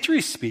not a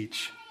victory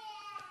speech.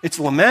 It's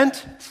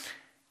lament,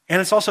 and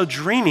it's also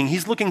dreaming.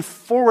 He's looking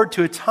forward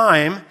to a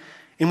time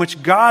in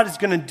which God is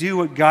going to do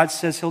what God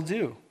says he'll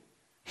do.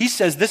 He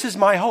says, "This is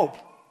my hope."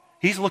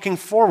 He's looking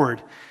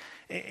forward.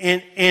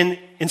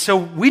 And so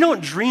we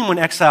don't dream when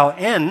exile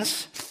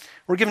ends.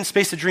 We're given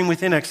space to dream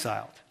within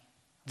exile.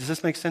 Does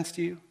this make sense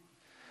to you?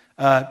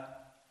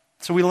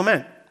 So we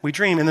lament, we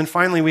dream, and then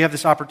finally we have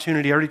this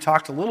opportunity. I already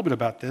talked a little bit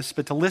about this,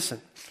 but to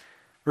listen.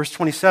 Verse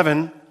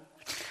 27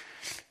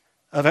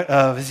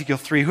 of Ezekiel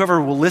 3,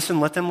 "Whoever will listen,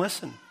 let them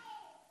listen."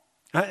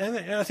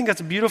 I think that's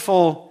a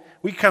beautiful,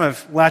 we kind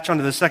of latch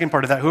onto the second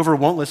part of that. Whoever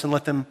won't listen,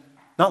 let them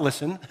not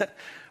listen.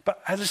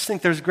 But I just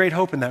think there's great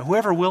hope in that.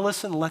 Whoever will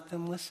listen, let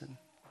them listen.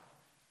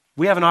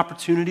 We have an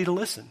opportunity to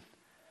listen.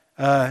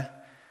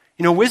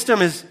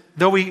 Wisdom is,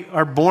 though we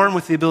are born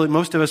with the ability,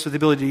 most of us with the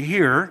ability to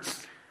hear,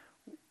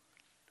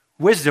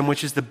 wisdom,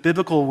 which is the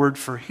biblical word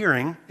for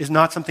hearing, is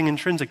not something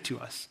intrinsic to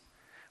us.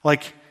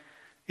 Like,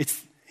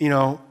 it's,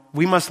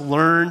 we must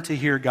learn to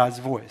hear God's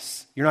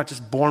voice. You're not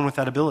just born with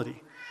that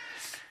ability.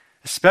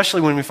 Especially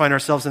when we find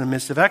ourselves in the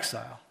midst of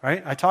exile,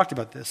 right? I talked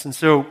about this. And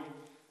so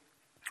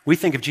we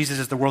think of Jesus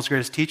as the world's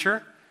greatest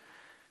teacher.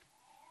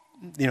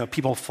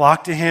 People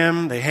flock to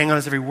him. They hang on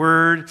his every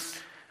word.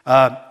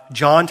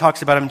 John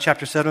talks about him in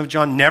chapter 7 of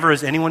John. Never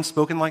has anyone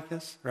spoken like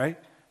this, right?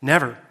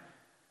 Never.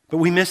 But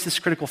we miss this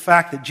critical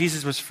fact that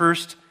Jesus was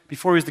first,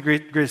 before he was the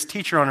greatest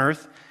teacher on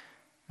earth,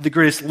 the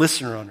greatest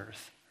listener on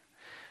earth.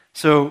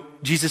 So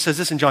Jesus says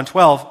this in John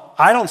 12,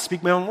 "I don't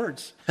speak my own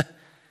words.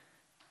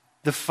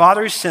 The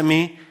Father who sent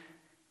me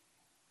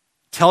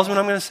tells me what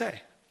I'm going to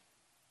say,"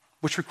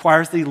 which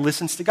requires that he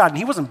listens to God. And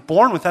he wasn't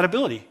born with that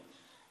ability.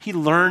 He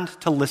learned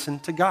to listen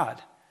to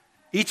God.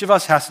 Each of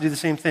us has to do the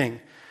same thing.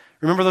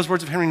 Remember those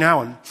words of Henry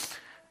Nouwen?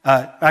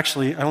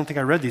 Actually, I don't think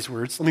I read these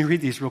words. Let me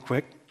read these real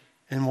quick,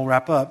 and we'll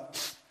wrap up.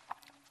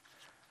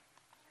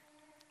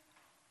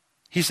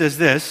 He says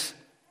this: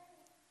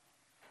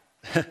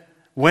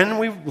 "When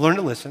we learn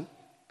to listen,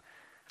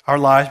 our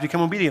lives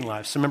become obedient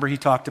lives." So remember, he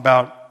talked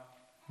about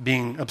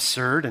being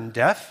absurd and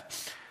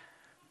deaf.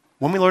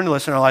 When we learn to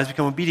listen, our lives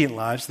become obedient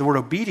lives. The word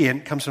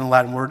obedient comes from the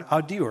Latin word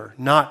audior,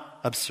 not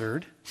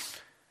absurd.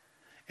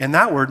 And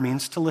that word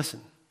means to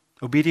listen.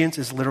 Obedience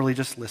is literally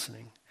just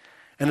listening.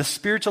 And a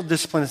spiritual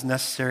discipline is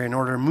necessary in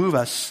order to move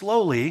us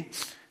slowly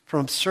from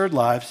absurd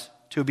lives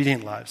to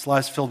obedient lives.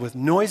 Lives filled with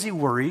noisy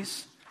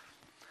worries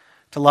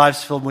to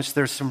lives filled in which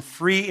there's some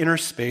free inner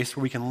space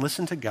where we can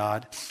listen to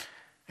God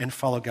and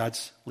follow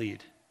God's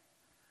lead.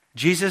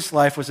 Jesus'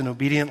 life was an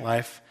obedient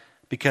life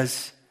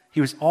because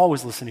he was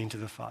always listening to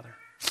the Father.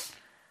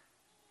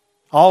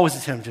 Always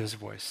attentive to his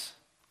voice.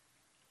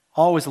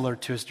 Always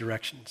alert to his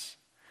directions.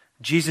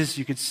 Jesus,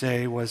 you could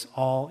say, was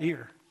all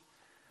ear.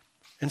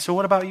 And so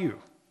what about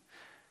you?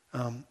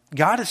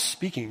 God is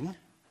speaking.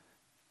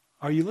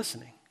 Are you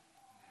listening?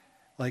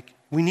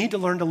 We need to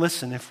learn to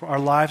listen if our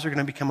lives are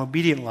going to become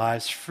obedient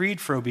lives, freed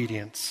for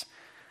obedience.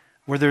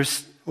 where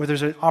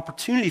there's an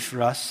opportunity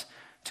for us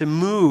to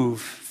move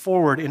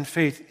forward in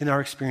faith in our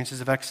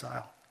experiences of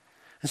exile.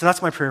 And so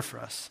that's my prayer for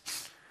us,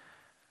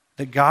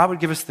 that God would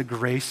give us the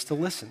grace to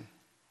listen.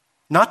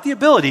 Not the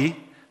ability,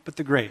 but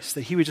the grace,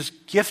 that he would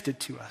just gift it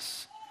to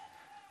us,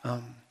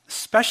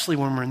 especially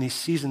when we're in these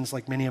seasons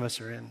like many of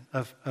us are in,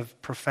 of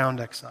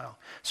profound exile.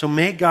 So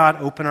may God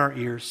open our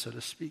ears, so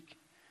to speak.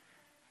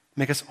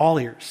 Make us all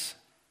ears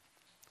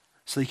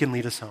so that he can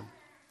lead us home.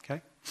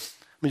 Okay?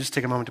 Let me just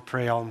take a moment to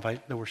pray. I'll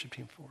invite the worship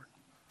team forward.